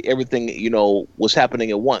when everything, was happening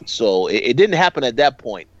at once. So it didn't happen at that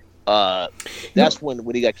point. That's when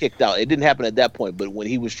he got kicked out. It didn't happen at that point, but when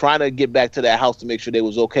he was trying to get back to that house to make sure they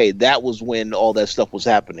was okay, that was when all that stuff was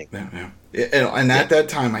happening. And at that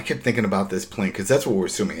time, I kept thinking about this plane, because that's what we're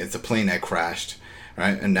assuming. It's a plane that crashed,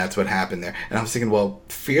 right? And that's what happened there. And I was thinking, well,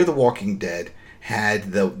 Fear the Walking Dead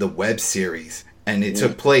had the web series, and it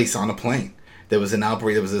took place on a plane. There was an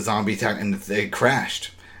outbreak, there was a zombie attack, and they crashed.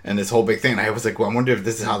 And this whole big thing. And I was like, well, I wonder if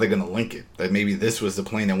this is how they're going to link it. Like maybe this was the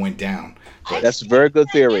plane that went down. But that's a very good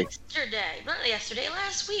theory.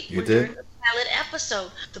 Last week. You did? During the pilot episode,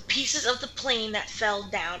 the pieces of the plane that fell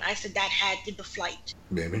down, I said that had to be the flight.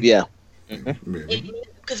 Maybe. Yeah. Maybe.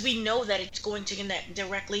 Because we know that it's going to connect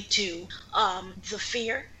directly to the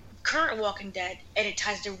Fear, current Walking Dead, and it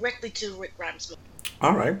ties directly to Rick Grimes' movie.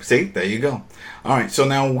 All right, see, there you go. All right, so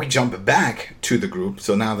now we jump back to the group.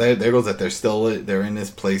 So now there goes that they're in this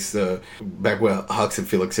place back where Hux and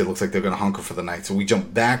Felix. It looks like they're going to hunker for the night. So we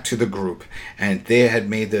jump back to the group, and they had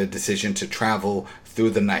made the decision to travel through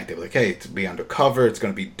the night. They were like, hey, to be undercover, it's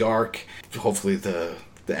going to be dark. Hopefully the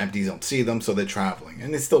empties don't see them, so they're traveling.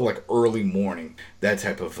 And it's still like early morning, that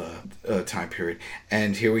type of time period.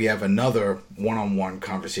 And here we have another one-on-one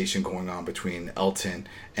conversation going on between Elton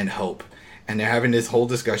and Hope. And they're having this whole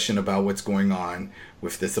discussion about what's going on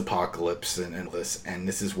with this apocalypse and this. And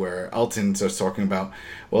this is where Elton starts talking about,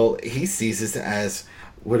 well, he sees this as,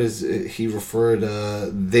 what is it? He referred,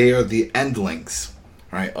 they are the endlings,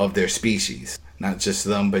 right, of their species. Not just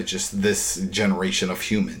them, but just this generation of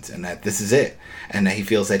humans. And that this is it. And that he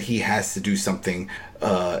feels that he has to do something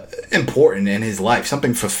important in his life,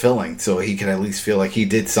 something fulfilling, so he can at least feel like he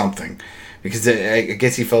did something. Because I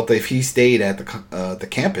guess he felt that if he stayed at the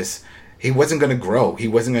campus, he wasn't going to grow. He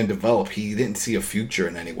wasn't going to develop. He didn't see a future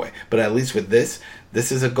in any way. But at least with this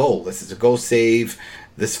is a goal. This is to go save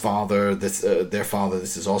this father, their father.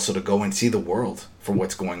 This is also to go and see the world for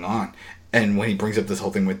what's going on. And when he brings up this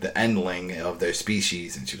whole thing with the endling of their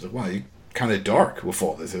species, and she was like, wow, you're kind of dark with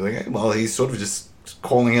all this. Like, hey, well, he's sort of just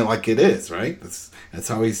calling it like it is, right? That's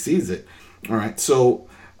how he sees it. All right, so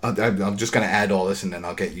I'm just going to add all this, and then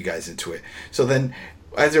I'll get you guys into it. So then,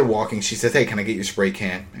 as they're walking, she says, hey, can I get your spray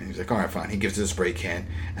can? And he's like, all right, fine. He gives her a spray can.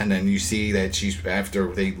 And then you see that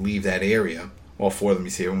after they leave that area, all four of them, you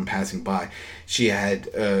see everyone passing by, she had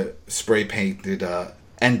spray painted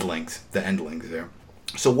endlings, the endlings there.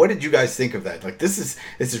 So what did you guys think of that? Like, this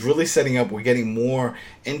is really setting up, we're getting more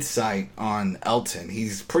insight on Elton.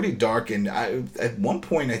 He's pretty dark, and at one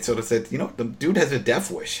point I sort of said, the dude has a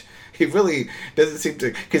death wish. He really doesn't seem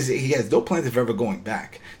to, because he has no plans of ever going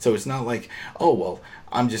back. So it's not like, oh, well,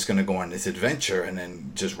 I'm just going to go on this adventure and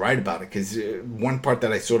then just write about it. Because one part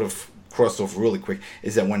that I sort of crossed off really quick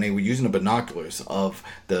is that when they were using the binoculars of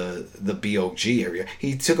the BOG area,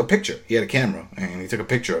 he took a picture. He had a camera and he took a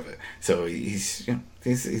picture of it. So he's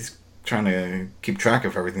trying to keep track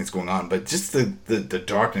of everything that's going on. But just the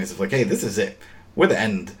darkness of like, hey, this is it. We're the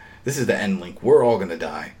end. This is the end link. We're all gonna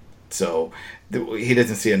die. So he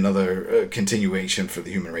doesn't see another continuation for the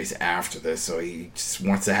human race after this. So he just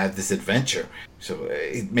wants to have this adventure. So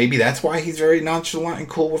maybe that's why he's very nonchalant and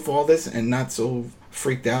cool with all this and not so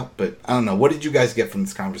freaked out. But I don't know. What did you guys get from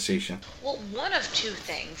this conversation? Well, one of two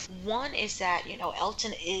things. One is that,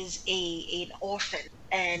 Elton is an orphan.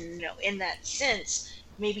 And, in that sense,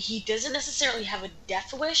 maybe he doesn't necessarily have a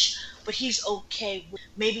death wish, but he's okay.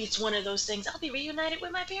 Maybe it's one of those things, I'll be reunited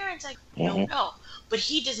with my parents. I don't know. But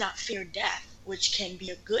he does not fear death, which can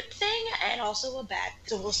be a good thing and also a bad.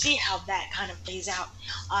 So we'll see how that kind of plays out.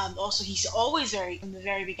 Also, he's always from the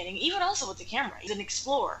very beginning, even also with the camera, he's an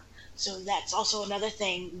explorer. So that's also another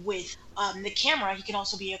thing with the camera. He can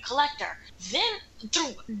also be a collector.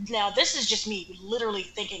 Now this is just me literally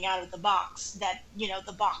thinking out of the box that,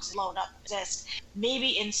 the box is blown up, possessed.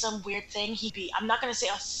 Maybe in some weird thing he'd be, I'm not going to say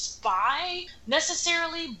a spy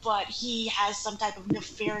necessarily, but he has some type of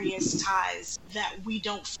nefarious ties that we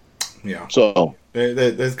don't. Yeah. So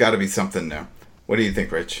there's got to be something there. What do you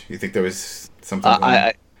think, Rich? You think there was something going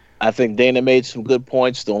on? I think Dana made some good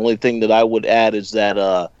points. The only thing that I would add is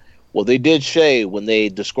that well, they did say when they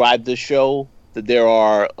described this show that there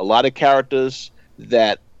are a lot of characters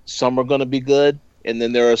that some are going to be good, and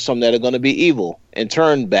then there are some that are going to be evil and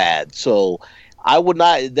turn bad. So I would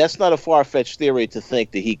not. That's not a far-fetched theory to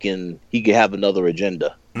think that he can have another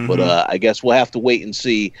agenda. Mm-hmm. But I guess we'll have to wait and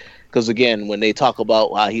see. Because again, when they talk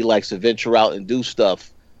about how he likes to venture out and do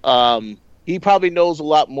stuff, he probably knows a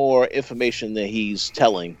lot more information than he's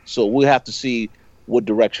telling. So we'll have to see what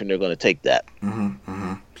direction they're going to take that. Mm-hmm,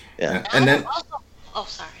 mm-hmm. Yeah. And then,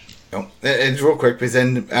 sorry. No, it's real quick because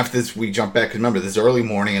then after this we jump back. Remember, this is early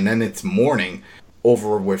morning, and then it's morning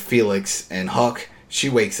over with Felix and Huck. She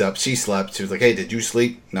wakes up. She slept. She was like, "Hey, did you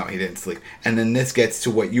sleep?" No, he didn't sleep. And then this gets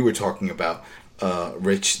to what you were talking about,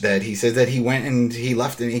 Rich. That he says that he went and he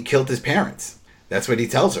left and he killed his parents. That's what he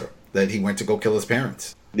tells her. That he went to go kill his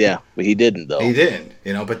parents. Yeah, but he didn't though. He didn't,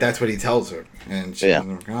 but that's what he tells her, and she's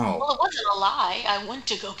like, "Oh." Well, it wasn't a lie. I went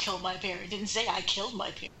to go kill my parents. Didn't say I killed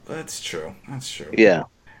my parents. That's true. Yeah.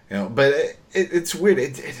 But it's weird.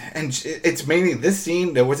 It's mainly this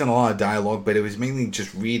scene. There wasn't a lot of dialogue, but it was mainly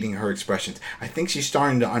just reading her expressions. I think she's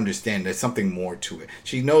starting to understand there's something more to it.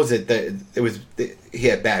 She knows that he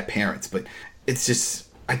had bad parents, but it's just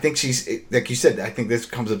I think she's like you said. I think this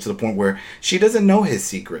comes up to the point where she doesn't know his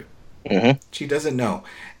secret. Mm-hmm. She doesn't know,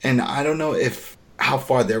 and I don't know how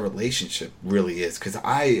far their relationship really is. Because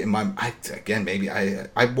I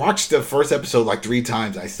watched the first episode like 3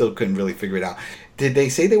 times. I still couldn't really figure it out. Did they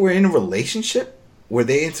say they were in a relationship? Were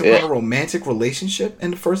they in some kind of romantic relationship in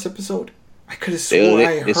the first episode? I could have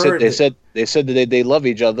sworn they said that they love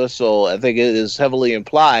each other. So I think it is heavily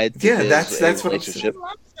implied. Yeah, that's what I'm saying.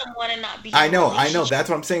 I know. That's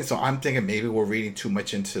what I'm saying. So I'm thinking maybe we're reading too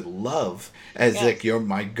much into love as like you're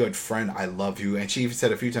my good friend. I love you, and she even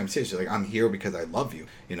said a few times here. She's like, I'm here because I love you.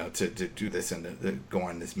 To do this and to go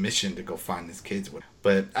on this mission to go find these kids.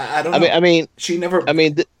 But I don't know. I mean, she never. I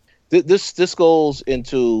mean, this goes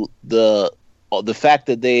into the fact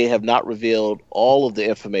that they have not revealed all of the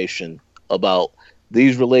information about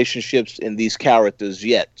these relationships and these characters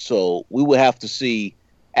yet. So we will have to see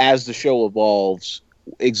as the show evolves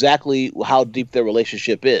exactly how deep their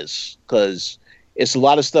relationship is, because it's a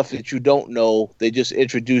lot of stuff that you don't know. They just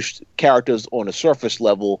introduced characters on a surface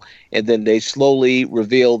level, and then they slowly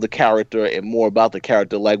reveal the character and more about the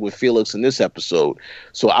character, like with Felix in this episode.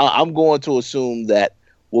 So I'm going to assume that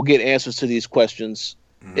we'll get answers to these questions.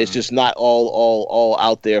 Mm-hmm. It's just not all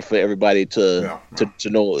out there for everybody to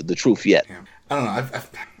know the truth yet. Yeah. I don't know.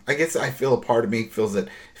 I guess I feel a part of me feels that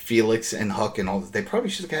Felix and Huck and all this, they probably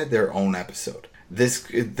should have had their own episode.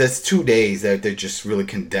 This 2 days that they're just really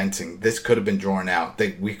condensing. This could have been drawn out.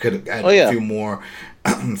 We could have had a few more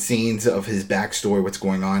scenes of his backstory, what's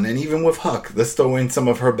going on, and even with Huck, let's throw in some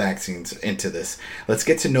of her back scenes into this. Let's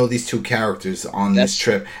get to know these 2 characters on this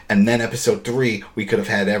trip, and then episode 3, we could have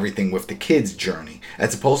had everything with the kids' journey,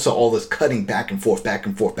 as opposed to all this cutting back and forth.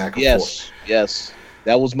 Yes.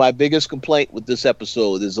 That was my biggest complaint with this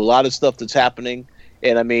episode. There's a lot of stuff that's happening,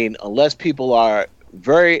 and I mean, unless people are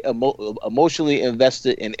very emotionally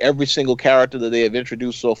invested in every single character that they have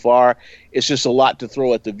introduced so far, it's just a lot to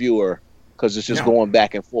throw at the viewer because it's just going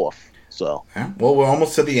back and forth. So Yeah. Well, we're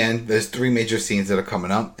almost to the end. There's 3 major scenes that are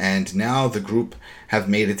coming up, and now the group have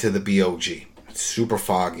made it to the BOG. It's super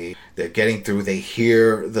foggy. They're getting through. They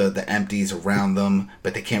hear the empties around them,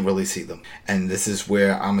 but they can't really see them. And this is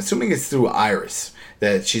where I'm assuming it's through Iris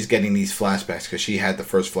that she's getting these flashbacks, because she had the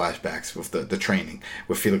first flashbacks with the training,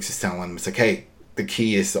 where Felix is telling them, it's like, hey, the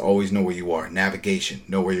key is to always know where you are. Navigation,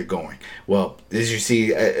 know where you're going. Well, as you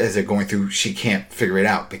see, as they're going through, she can't figure it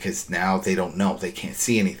out, because now they don't know. They can't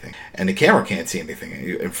see anything. And the camera can't see anything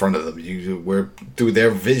in front of them. We're through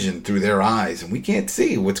their vision, through their eyes, and we can't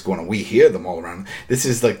see what's going on. We hear them all around. This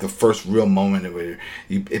is like the first real moment where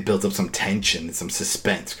it builds up some tension and some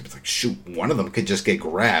suspense. It's like, shoot, one of them could just get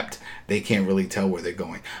grabbed. They can't really tell where they're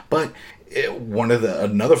going. But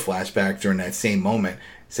another flashback during that same moment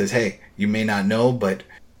says, hey, you may not know, but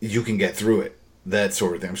you can get through it. That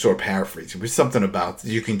sort of thing. I'm sort of paraphrasing. But something about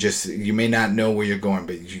you may not know where you're going,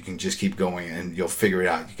 but you can just keep going and you'll figure it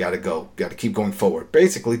out. You got to go. Got to keep going forward.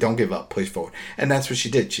 Basically, don't give up. Push forward. And that's what she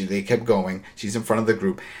did. They kept going. She's in front of the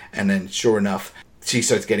group. And then, sure enough, she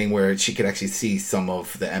starts getting where she could actually see some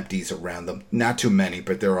of the empties around them. Not too many,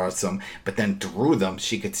 but there are some. But then through them,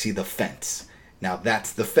 she could see the fence. Now,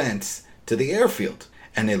 that's the fence to the airfield.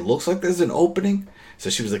 And it looks like there's an opening. So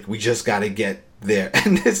she was like, we just got to get there.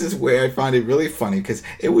 And this is where I find it really funny, because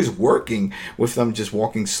it was working with them just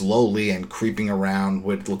walking slowly and creeping around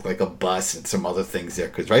what looked like a bus and some other things there.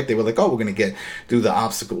 Because, right, they were like, oh, we're going to get through the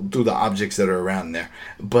objects that are around there.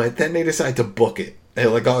 But then they decide to book it. They're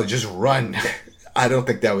like, oh, just run. I don't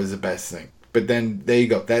think that was the best thing. But then, there you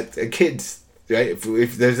go. That's kids. Right?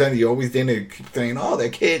 If there's any, you always then keep saying, oh, they're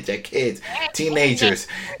kids, teenagers.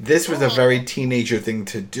 This was a very teenager thing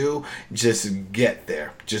to do. Just get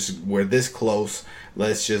there. We're this close.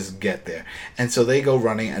 Let's just get there. And so they go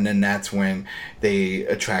running, and then that's when they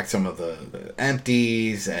attract some of the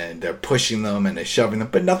empties, and they're pushing them and they're shoving them,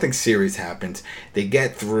 but nothing serious happens. They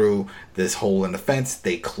get through this hole in the fence,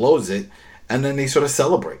 they close it, and then they sort of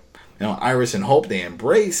celebrate. Iris and Hope, they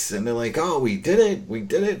embrace, and they're like, oh, we did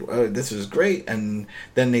it, this was great. And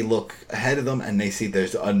then they look ahead of them, and they see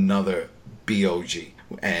there's another BOG,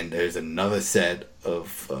 and there's another set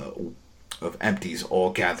of empties all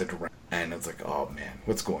gathered around. And it's like, oh man,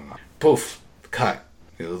 what's going on? Poof, cut.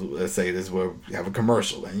 Let's say this is where we have a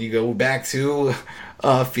commercial. And you go back to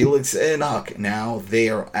Felix and Huck. Now they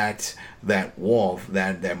are at that wall,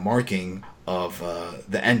 that marking of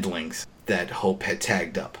the endlings that Hope had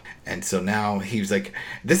tagged up. And so now he was like,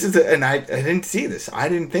 and I didn't see this. I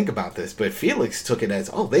didn't think about this. But Felix took it as,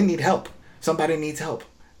 oh, they need help. Somebody needs help.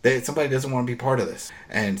 Somebody doesn't want to be part of this.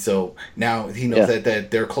 And so now he knows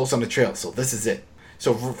that they're close on the trail. So this is it.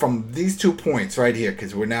 So from these 2 points right here,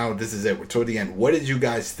 because this is it. We're toward the end. What did you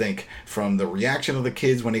guys think from the reaction of the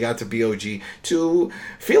kids when they got to BOG to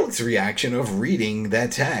Felix's reaction of reading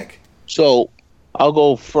that tag? So I'll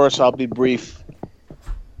go first. I'll be brief.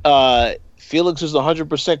 Felix is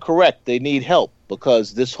 100% correct. They need help,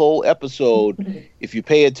 because this whole episode, if you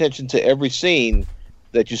pay attention to every scene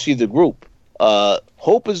that you see the group,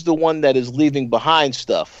 Hope is the one that is leaving behind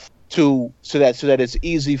stuff so that it's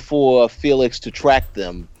easy for Felix to track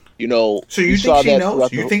them. So you think she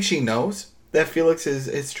knows? You think she knows that Felix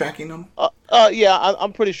is tracking them? Yeah,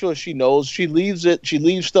 I'm pretty sure she knows. She leaves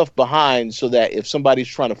stuff behind so that if somebody's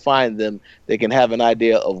trying to find them, they can have an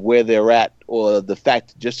idea of where they're at, or the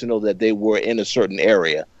fact just to know that they were in a certain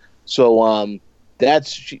area. So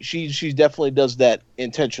she definitely does that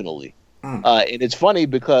intentionally. And it's funny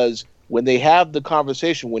because when he has the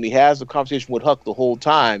conversation with Huck the whole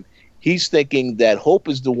time, he's thinking that Hope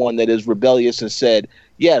is the one that is rebellious and said,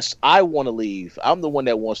 yes, I want to leave. I'm the one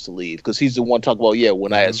that wants to leave, because he's the one talking about,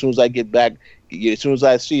 as soon as I get back, as soon as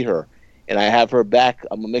I see her and I have her back,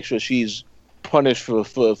 I'm gonna make sure she's punished for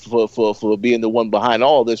being the one behind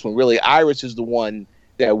all this, when really Iris is the one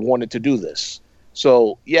that wanted to do this.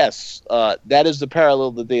 So yes, that is the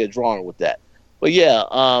parallel that they are drawing with that. But yeah,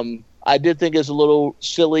 I did think it's a little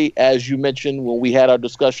silly, as you mentioned when we had our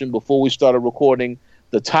discussion before we started recording,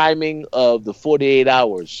 the timing of the 48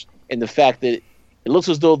 hours and the fact that it looks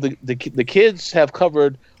as though the kids have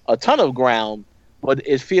covered a ton of ground, but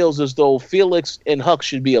it feels as though Felix and Huck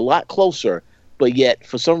should be a lot closer, but yet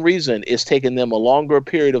for some reason it's taken them a longer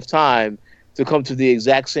period of time to come to the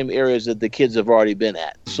exact same areas that the kids have already been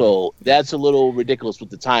at. So that's a little ridiculous with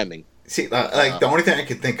the timing. See, the only thing I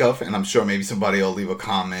could think of, and I'm sure maybe somebody will leave a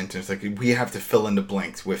comment, and it's like, we have to fill in the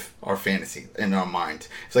blanks with our fantasy in our mind.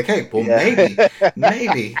 It's like, hey, well,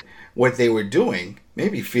 maybe what they were doing,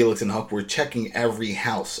 maybe Felix and Huck were checking every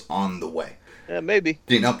house on the way. Maybe.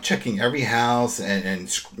 Checking every house and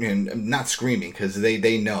not screaming because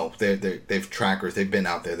they know they've trackers, they've been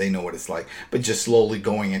out there, they know what it's like. But just slowly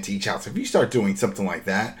going into each house. If you start doing something like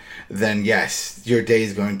that, then yes, your day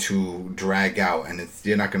is going to drag out, and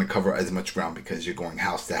you're not going to cover as much ground because you're going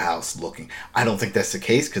house to house looking. I don't think that's the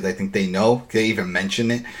case because I think they know. They even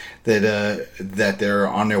mention it that they're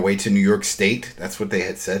on their way to New York State. That's what they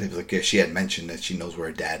had said. It was like, yeah, she had mentioned that she knows where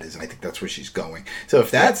her dad is, and I think that's where she's going. So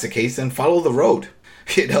if that's the case, then follow the road.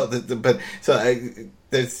 Some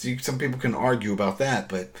people can argue about that,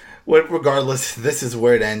 but regardless, this is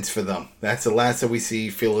where it ends for them. That's the last that we see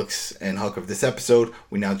Felix and Huck of this episode.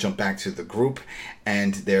 We now jump back to the group,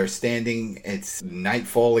 and they're standing. It's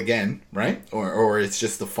nightfall again, right? Or it's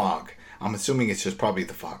just the fog. I'm assuming it's just probably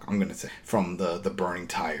the fog, I'm going to say, from the burning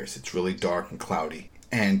tires. It's really dark and cloudy.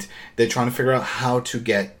 And they're trying to figure out how to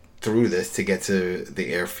get through this to get to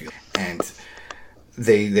the airfield. And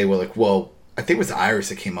they were like, well, I think it was Iris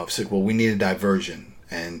that came up. So, well, we need a diversion.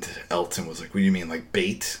 And Elton was like, what do you mean, like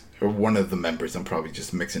bait? Or one of the members, I'm probably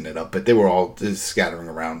just mixing it up. But they were all just scattering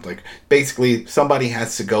around. Like, basically, somebody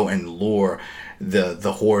has to go and lure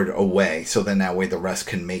the horde away. So then that way the rest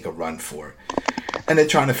can make a run for it. And they're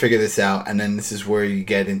trying to figure this out. And then this is where you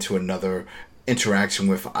get into another interaction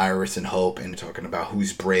with Iris and Hope, and talking about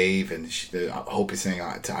who's brave, and Hope is saying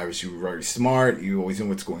to Iris, you're very smart, you always know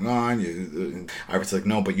what's going on. Iris is like,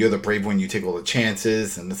 no, but you're the brave one, you take all the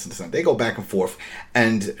chances, and this and this. And they go back and forth,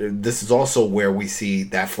 and this is also where we see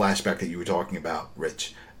that flashback that you were talking about,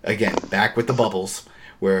 Rich. Again, back with the bubbles,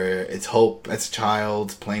 where it's Hope as a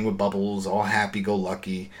child playing with bubbles, all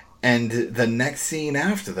happy-go-lucky, and the next scene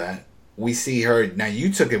after that, we see her. Now,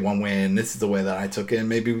 you took it one way, and this is the way that I took it, and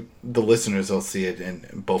maybe the listeners will see it in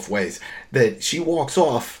both ways. That she walks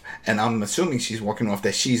off, and I'm assuming she's walking off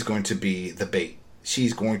that she's going to be the bait.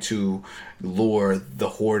 She's going to lure the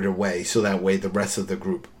horde away, so that way the rest of the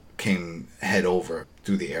group can head over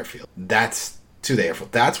through the airfield. That's to the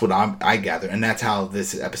airfield. That's what I gather, and that's how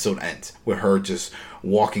this episode ends, with her just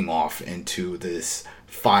walking off into this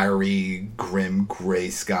fiery, grim,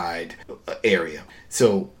 gray-skied area.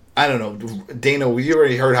 So, I don't know, Dana, we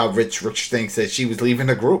already heard how Rich thinks that she was leaving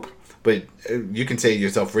the group, but you can say it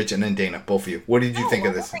yourself, Rich, and then Dana, both of you. What did you think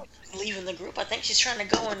of this? I don't think she's leaving the group. I think she's trying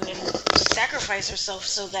to go and sacrifice herself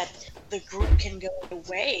so that the group can go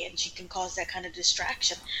away and she can cause that kind of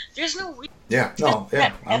distraction. There's no reason. Yeah, no,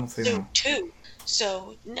 yeah, I don't see that. Too.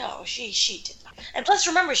 So no, she did not. And plus,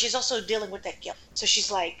 remember, she's also dealing with that guilt. So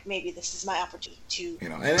she's like, maybe this is my opportunity to,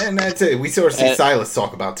 and that's it. We sort of see Silas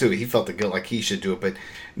talk about too. He felt the guilt, like he should do it, but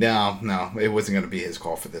no, it wasn't going to be his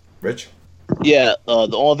call for this. Rich? Yeah,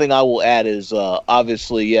 the only thing I will add is,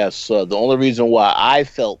 obviously, yes, the only reason why I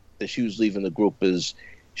felt that she was leaving the group is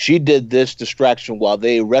she did this distraction while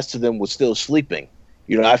the rest of them were still sleeping.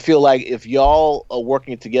 I feel like if y'all are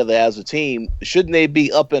working together as a team, shouldn't they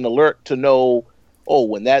be up and alert to know, oh,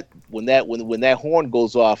 when that horn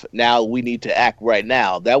goes off, now we need to act right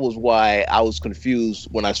now? That was why I was confused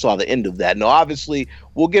when I saw the end of that. Now, obviously,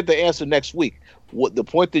 we'll get the answer next week. What the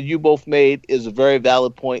point that you both made is a very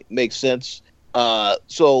valid point, makes sense.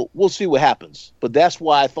 So we'll see what happens. But that's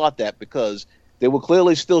why I thought that, because they were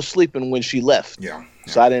clearly still sleeping when she left. Yeah.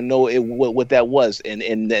 So I didn't know what that was. And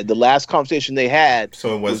the last conversation they had.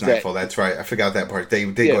 So it was nightfall. That's right. I forgot that part. They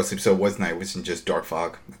go to sleep. So it was night. It wasn't just dark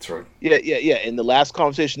fog. That's right. Yeah. And the last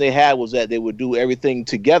conversation they had was that they would do everything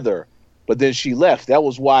together. But then she left. That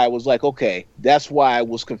was why I was like, okay, that's why I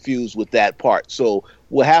was confused with that part. So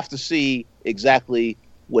we'll have to see exactly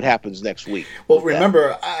what happens next week. Well,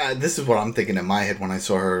 remember, this is what I'm thinking in my head when I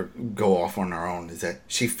saw her go off on her own, is that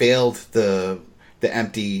she failed the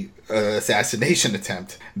empty assassination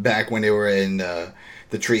attempt back when they were in the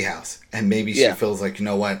treehouse. And maybe she feels like, you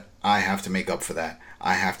know what, I have to make up for that.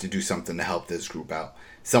 I have to do something to help this group out.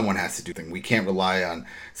 Someone has to do things. We can't rely on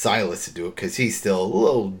Silas to do it because he's still a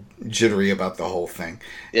little jittery about the whole thing.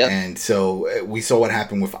 Yep. And so we saw what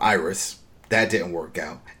happened with Iris. That didn't work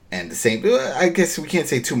out. And the same, I guess we can't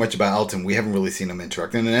say too much about Elton. We haven't really seen him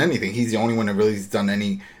interact in anything. He's the only one that really has done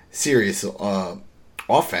any serious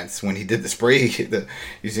offense when he did the spray,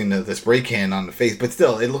 using the spray can on the face. But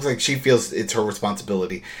still, it looks like she feels it's her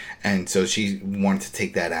responsibility. And so she wanted to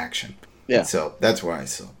take that action. Yeah. And so that's where I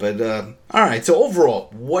saw. But, all right. So overall,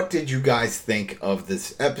 what did you guys think of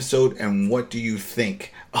this episode? And what do you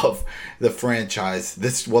think of the franchise?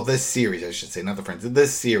 This series, I should say, not the franchise.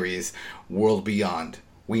 This series, World Beyond.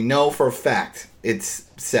 We know for a fact it's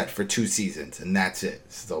set for 2 seasons, and that's it.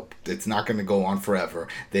 So it's not going to go on forever.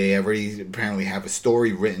 They already apparently have a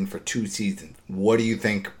story written for 2 seasons. What do you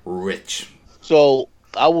think, Rich? So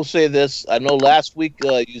I will say this. I know last week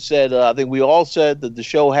you said, I think we all said that the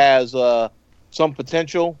show has some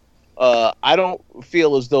potential. I don't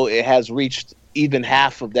feel as though it has reached even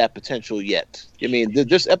half of that potential yet. I mean,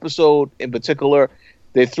 this episode in particular,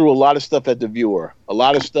 they threw a lot of stuff at the viewer, a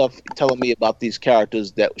lot of stuff telling me about these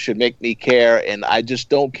characters that should make me care, and I just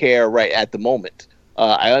don't care right at the moment.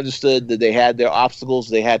 I understood that they had their obstacles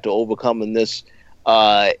they had to overcome in this,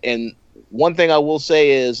 and one thing I will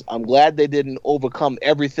say is I'm glad they didn't overcome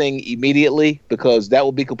everything immediately, because that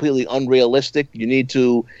would be completely unrealistic. You need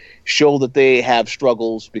to show that they have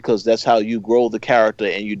struggles, because that's how you grow the character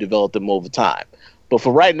and you develop them over time. But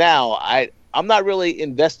for right now, I'm not really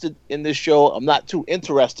invested in this show. I'm not too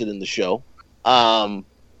interested in the show.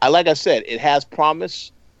 Like I said, it has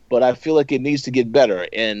promise, but I feel like it needs to get better.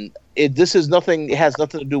 And it has nothing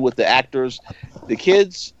to do with the actors, the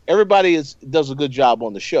kids. Everybody does a good job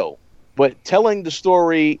on the show, but telling the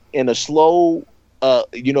story in a slow,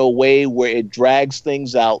 way where it drags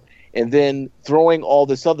things out, and then throwing all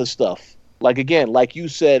this other stuff. Like you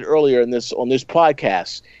said earlier on this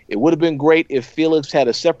podcast, it would have been great if Felix had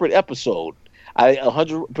a separate episode. I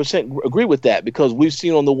 100% agree with that, because we've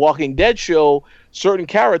seen on the Walking Dead show, certain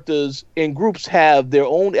characters in groups have their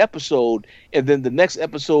own episode, and then the next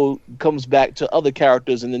episode comes back to other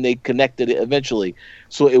characters, and then they connected it eventually.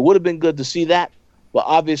 So it would have been good to see that. But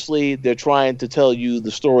obviously, they're trying to tell you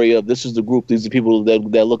the story of this is the group, these are the people that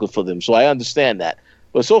they're looking for them. So I understand that.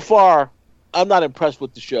 But so far, I'm not impressed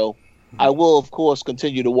with the show. I will, of course,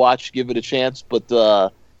 continue to watch, give it a chance. But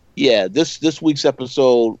this week's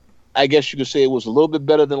episode, I guess you could say it was a little bit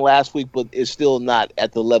better than last week, but it's still not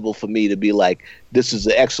at the level for me to be like, this is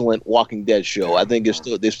an excellent Walking Dead show. I think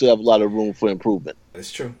they still have a lot of room for improvement.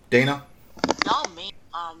 That's true. Dana? No, me.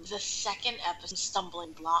 The second episode,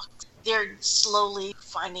 Stumbling Blocks, they're slowly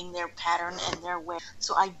finding their pattern and their way.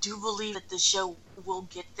 So I do believe that the show will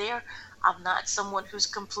get there. I'm not someone who's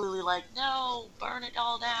completely like, no, burn it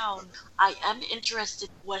all down. I am interested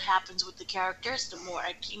in what happens with the characters the more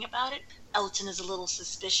I think about it. Elton is a little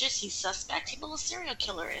suspicious. He's suspect. He's a little serial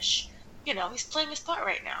killer-ish. He's playing his part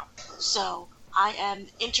right now. So I am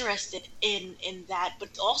interested in that. But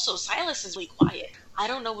also, Silas is really quiet. I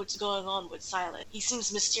don't know what's going on with Silas. He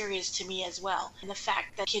seems mysterious to me as well. And the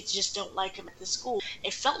fact that kids just don't like him at the school,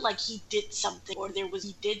 it felt like he did something, or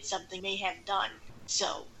he did something may have done.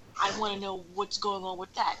 So I want to know what's going on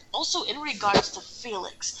with that. Also, in regards to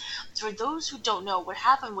Felix, for those who don't know, what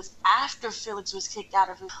happened was after Felix was kicked out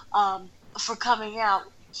of his, for coming out,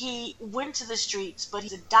 he went to the streets, but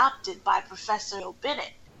he's adopted by Professor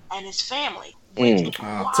Bennett and his family.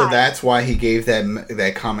 So that's why he gave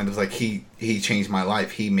that comment. It was like he changed my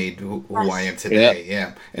life. He made who I am today.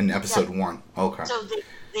 Yeah, in episode 1. Okay. So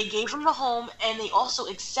they gave him the home, and they also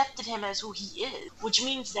accepted him as who he is, which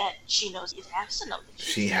means that she knows. It has to know.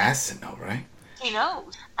 She has to know, right? She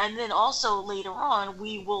knows. And then also later on,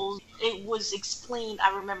 it was explained,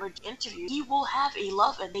 I remember the interview, he will have a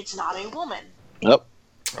love, and it's not a woman. Yep.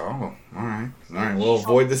 Oh, all right. We'll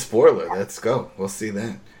avoid the spoiler. Let's go. We'll see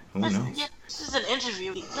that. Who knows? Yeah, this is an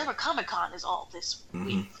interview. Never Comic-Con is all this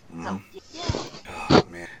week. So, yeah. Oh,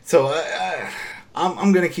 man. So,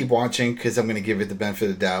 I'm going to keep watching, because I'm going to give it the benefit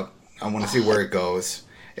of the doubt. I want to see where it goes.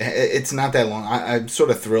 It's not that long. I'm sort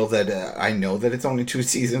of thrilled that I know that it's only 2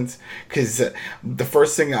 seasons, because the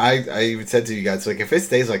first thing I even said to you guys, like, if it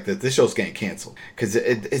stays like this show's getting canceled, because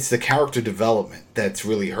it's the character development that's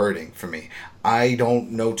really hurting for me. I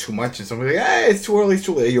don't know too much, and somebody's like, hey, it's too early,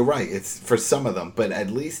 You're right, it's for some of them, but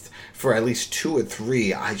at least 2 or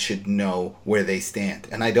 3, I should know where they stand,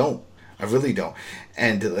 and I don't. I really don't.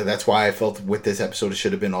 And that's why I felt with this episode it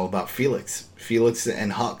should have been all about Felix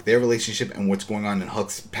and Huck, their relationship and what's going on in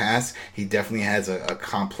Huck's past. He definitely has a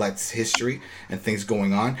complex history and things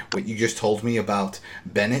going on. What you just told me about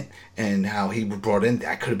Bennett and how he was brought in,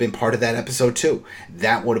 that could have been part of that episode too.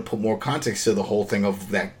 That would have put more context to the whole thing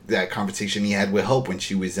of that conversation he had with Hope when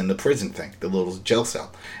she was in the prison thing, the little jail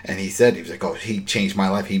cell. And he was like, oh, he changed my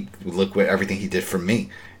life. Look what everything he did for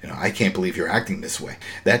me. I can't believe you're acting this way.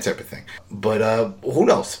 That type of thing. But who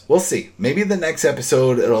knows? We'll see. Maybe the next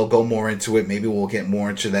episode, it'll go more into it. Maybe we'll get more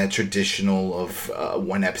into that traditional of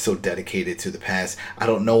one episode dedicated to the past. I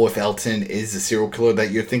don't know if Elton is the serial killer that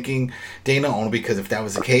you're thinking, Dana, only because if that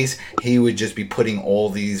was the case, he would just be putting all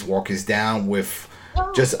these walkers down with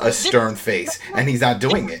just a stern face. And he's not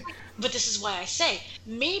doing it. But this is why I say,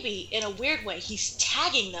 maybe in a weird way, he's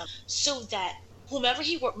tagging them so that whomever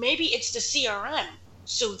maybe it's the CRM,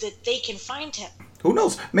 so that they can find him. Who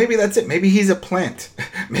knows? Maybe that's it. Maybe he's a plant.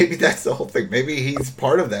 Maybe that's the whole thing. Maybe he's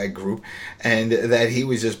part of that group and that he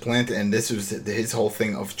was just planted and this was his whole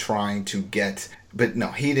thing of trying to get... But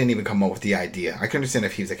no, he didn't even come up with the idea. I can understand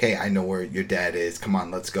if he was like, hey, I know where your dad is. Come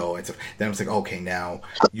on, let's go. And so then I was like, okay, now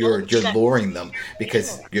you're luring them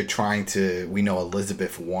because you're trying to... We know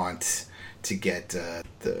Elizabeth wants to get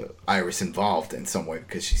the Iris involved in some way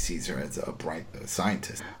because she sees her as a bright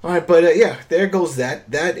scientist. All right, but yeah, there goes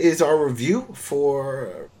that. That is our review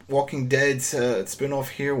for Walking Dead's spinoff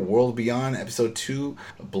here, World Beyond, Episode 2,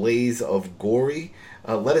 Blaze of Gory.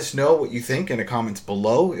 Let us know what you think in the comments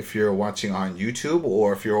below if you're watching on YouTube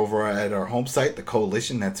or if you're over at our home site, The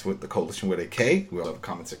Coalition. That's with The Coalition with a K. We'll have a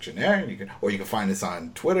comment section there. You can find us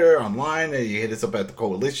on Twitter, online. You hit us up at The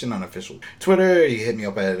Coalition on official Twitter. You hit me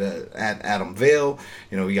up at Adam Vale.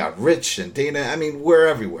 We got Rich and Dana. I mean, we're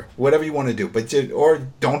everywhere. Whatever you want to do. Or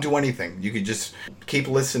don't do anything. You could just keep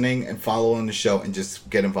listening and following the show and just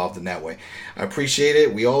get involved in that way. I appreciate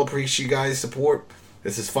it. We all appreciate you guys' support.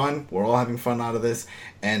 This is fun. We're all having fun out of this.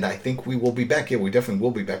 And I think we will be back. Yeah, we definitely will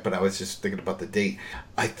be back. But I was just thinking about the date.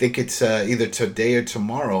 I think it's either today or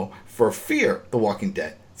tomorrow for Fear the Walking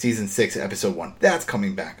Dead. Season 6, Episode 1. That's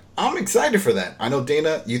coming back. I'm excited for that. I know,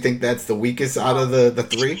 Dana, you think that's the weakest out of the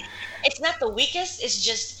three? It's not the weakest. It's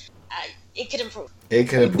just, it could improve. It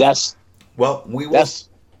could improve. We will...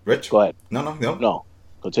 Rich? Go ahead. No.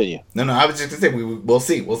 Continue. No, I was just going to say, we'll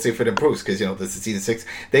see. We'll see if it improves, because, this is season 6.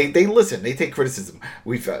 They listen. They take criticism.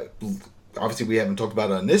 We've... obviously, we haven't talked about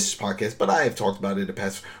it on this podcast, but I have talked about it in the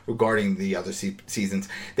past regarding the other seasons.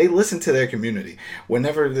 They listen to their community.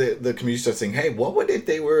 Whenever the community starts saying, hey, what would if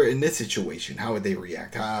they were in this situation? How would they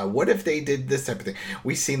react? What if they did this type of thing?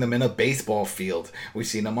 We've seen them in a baseball field. We've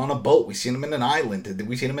seen them on a boat. We've seen them in an island.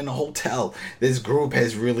 We've seen them in a hotel. This group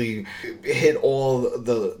has really hit all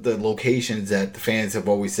the locations that the fans have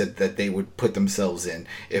always said that they would put themselves in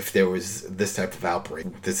if there was this type of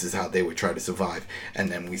outbreak. This is how they would try to survive. And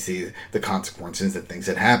then we see the consequences and things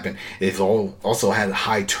that happen. They've also had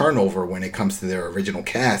high turnover when it comes to their original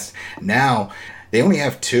cast. Now they only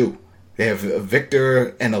have 2. They have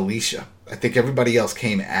Victor and Alicia. I think everybody else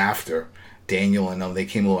came after. Daniel and them, they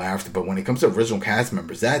came a little after, but when it comes to original cast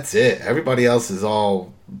members, that's it. Everybody else is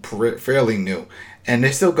all fairly new, and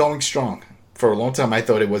they're still going strong. For a long time I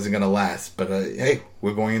thought it wasn't going to last, but hey,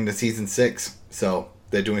 we're going into season 6, so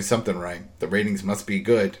they're doing something right. The ratings must be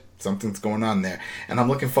good. Something's going on there. And I'm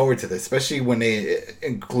looking forward to this, especially when they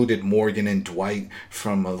included Morgan and Dwight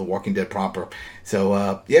from The Walking Dead proper.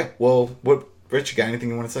 So, yeah, well, Rich, you got anything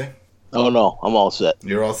you want to say? Oh, no, I'm all set.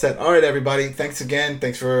 You're all set. All right, everybody. Thanks again.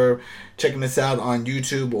 Thanks for checking us out on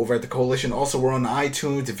YouTube over at The Coalition. Also, we're on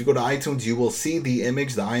iTunes. If you go to iTunes, you will see the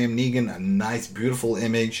image, the I Am Negan, a nice, beautiful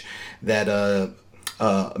image that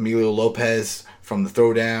Emilio Lopez from The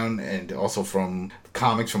Throwdown and also from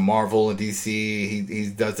comics from Marvel and DC. He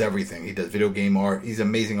does everything. He does video game art. He's an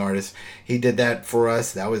amazing artist. He did that for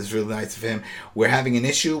us. That was really nice of him. We're having an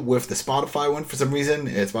issue with the Spotify one for some reason.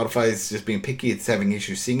 Spotify is just being picky. It's having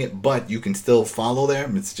issues seeing it, but you can still follow there.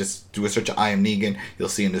 It's just do a search of I Am Negan. You'll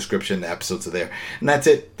see in the description the episodes are there. And that's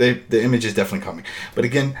it. The image is definitely coming. But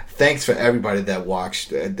again, thanks for everybody that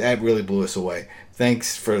watched. That really blew us away.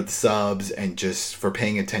 Thanks for the subs and just for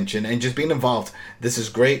paying attention and just being involved. This is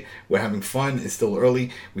great. We're having fun. It's still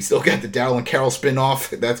early. We still got the Daryl and Carol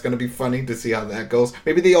spin-off. That's going to be funny to see how that goes.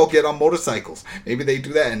 Maybe they all get on motorcycles. Maybe they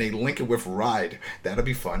do that and they link it with Ride. That'll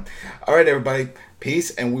be fun. All right, everybody.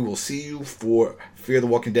 Peace, and we will see you for Fear the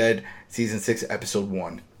Walking Dead Season 6, Episode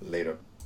 1. Later.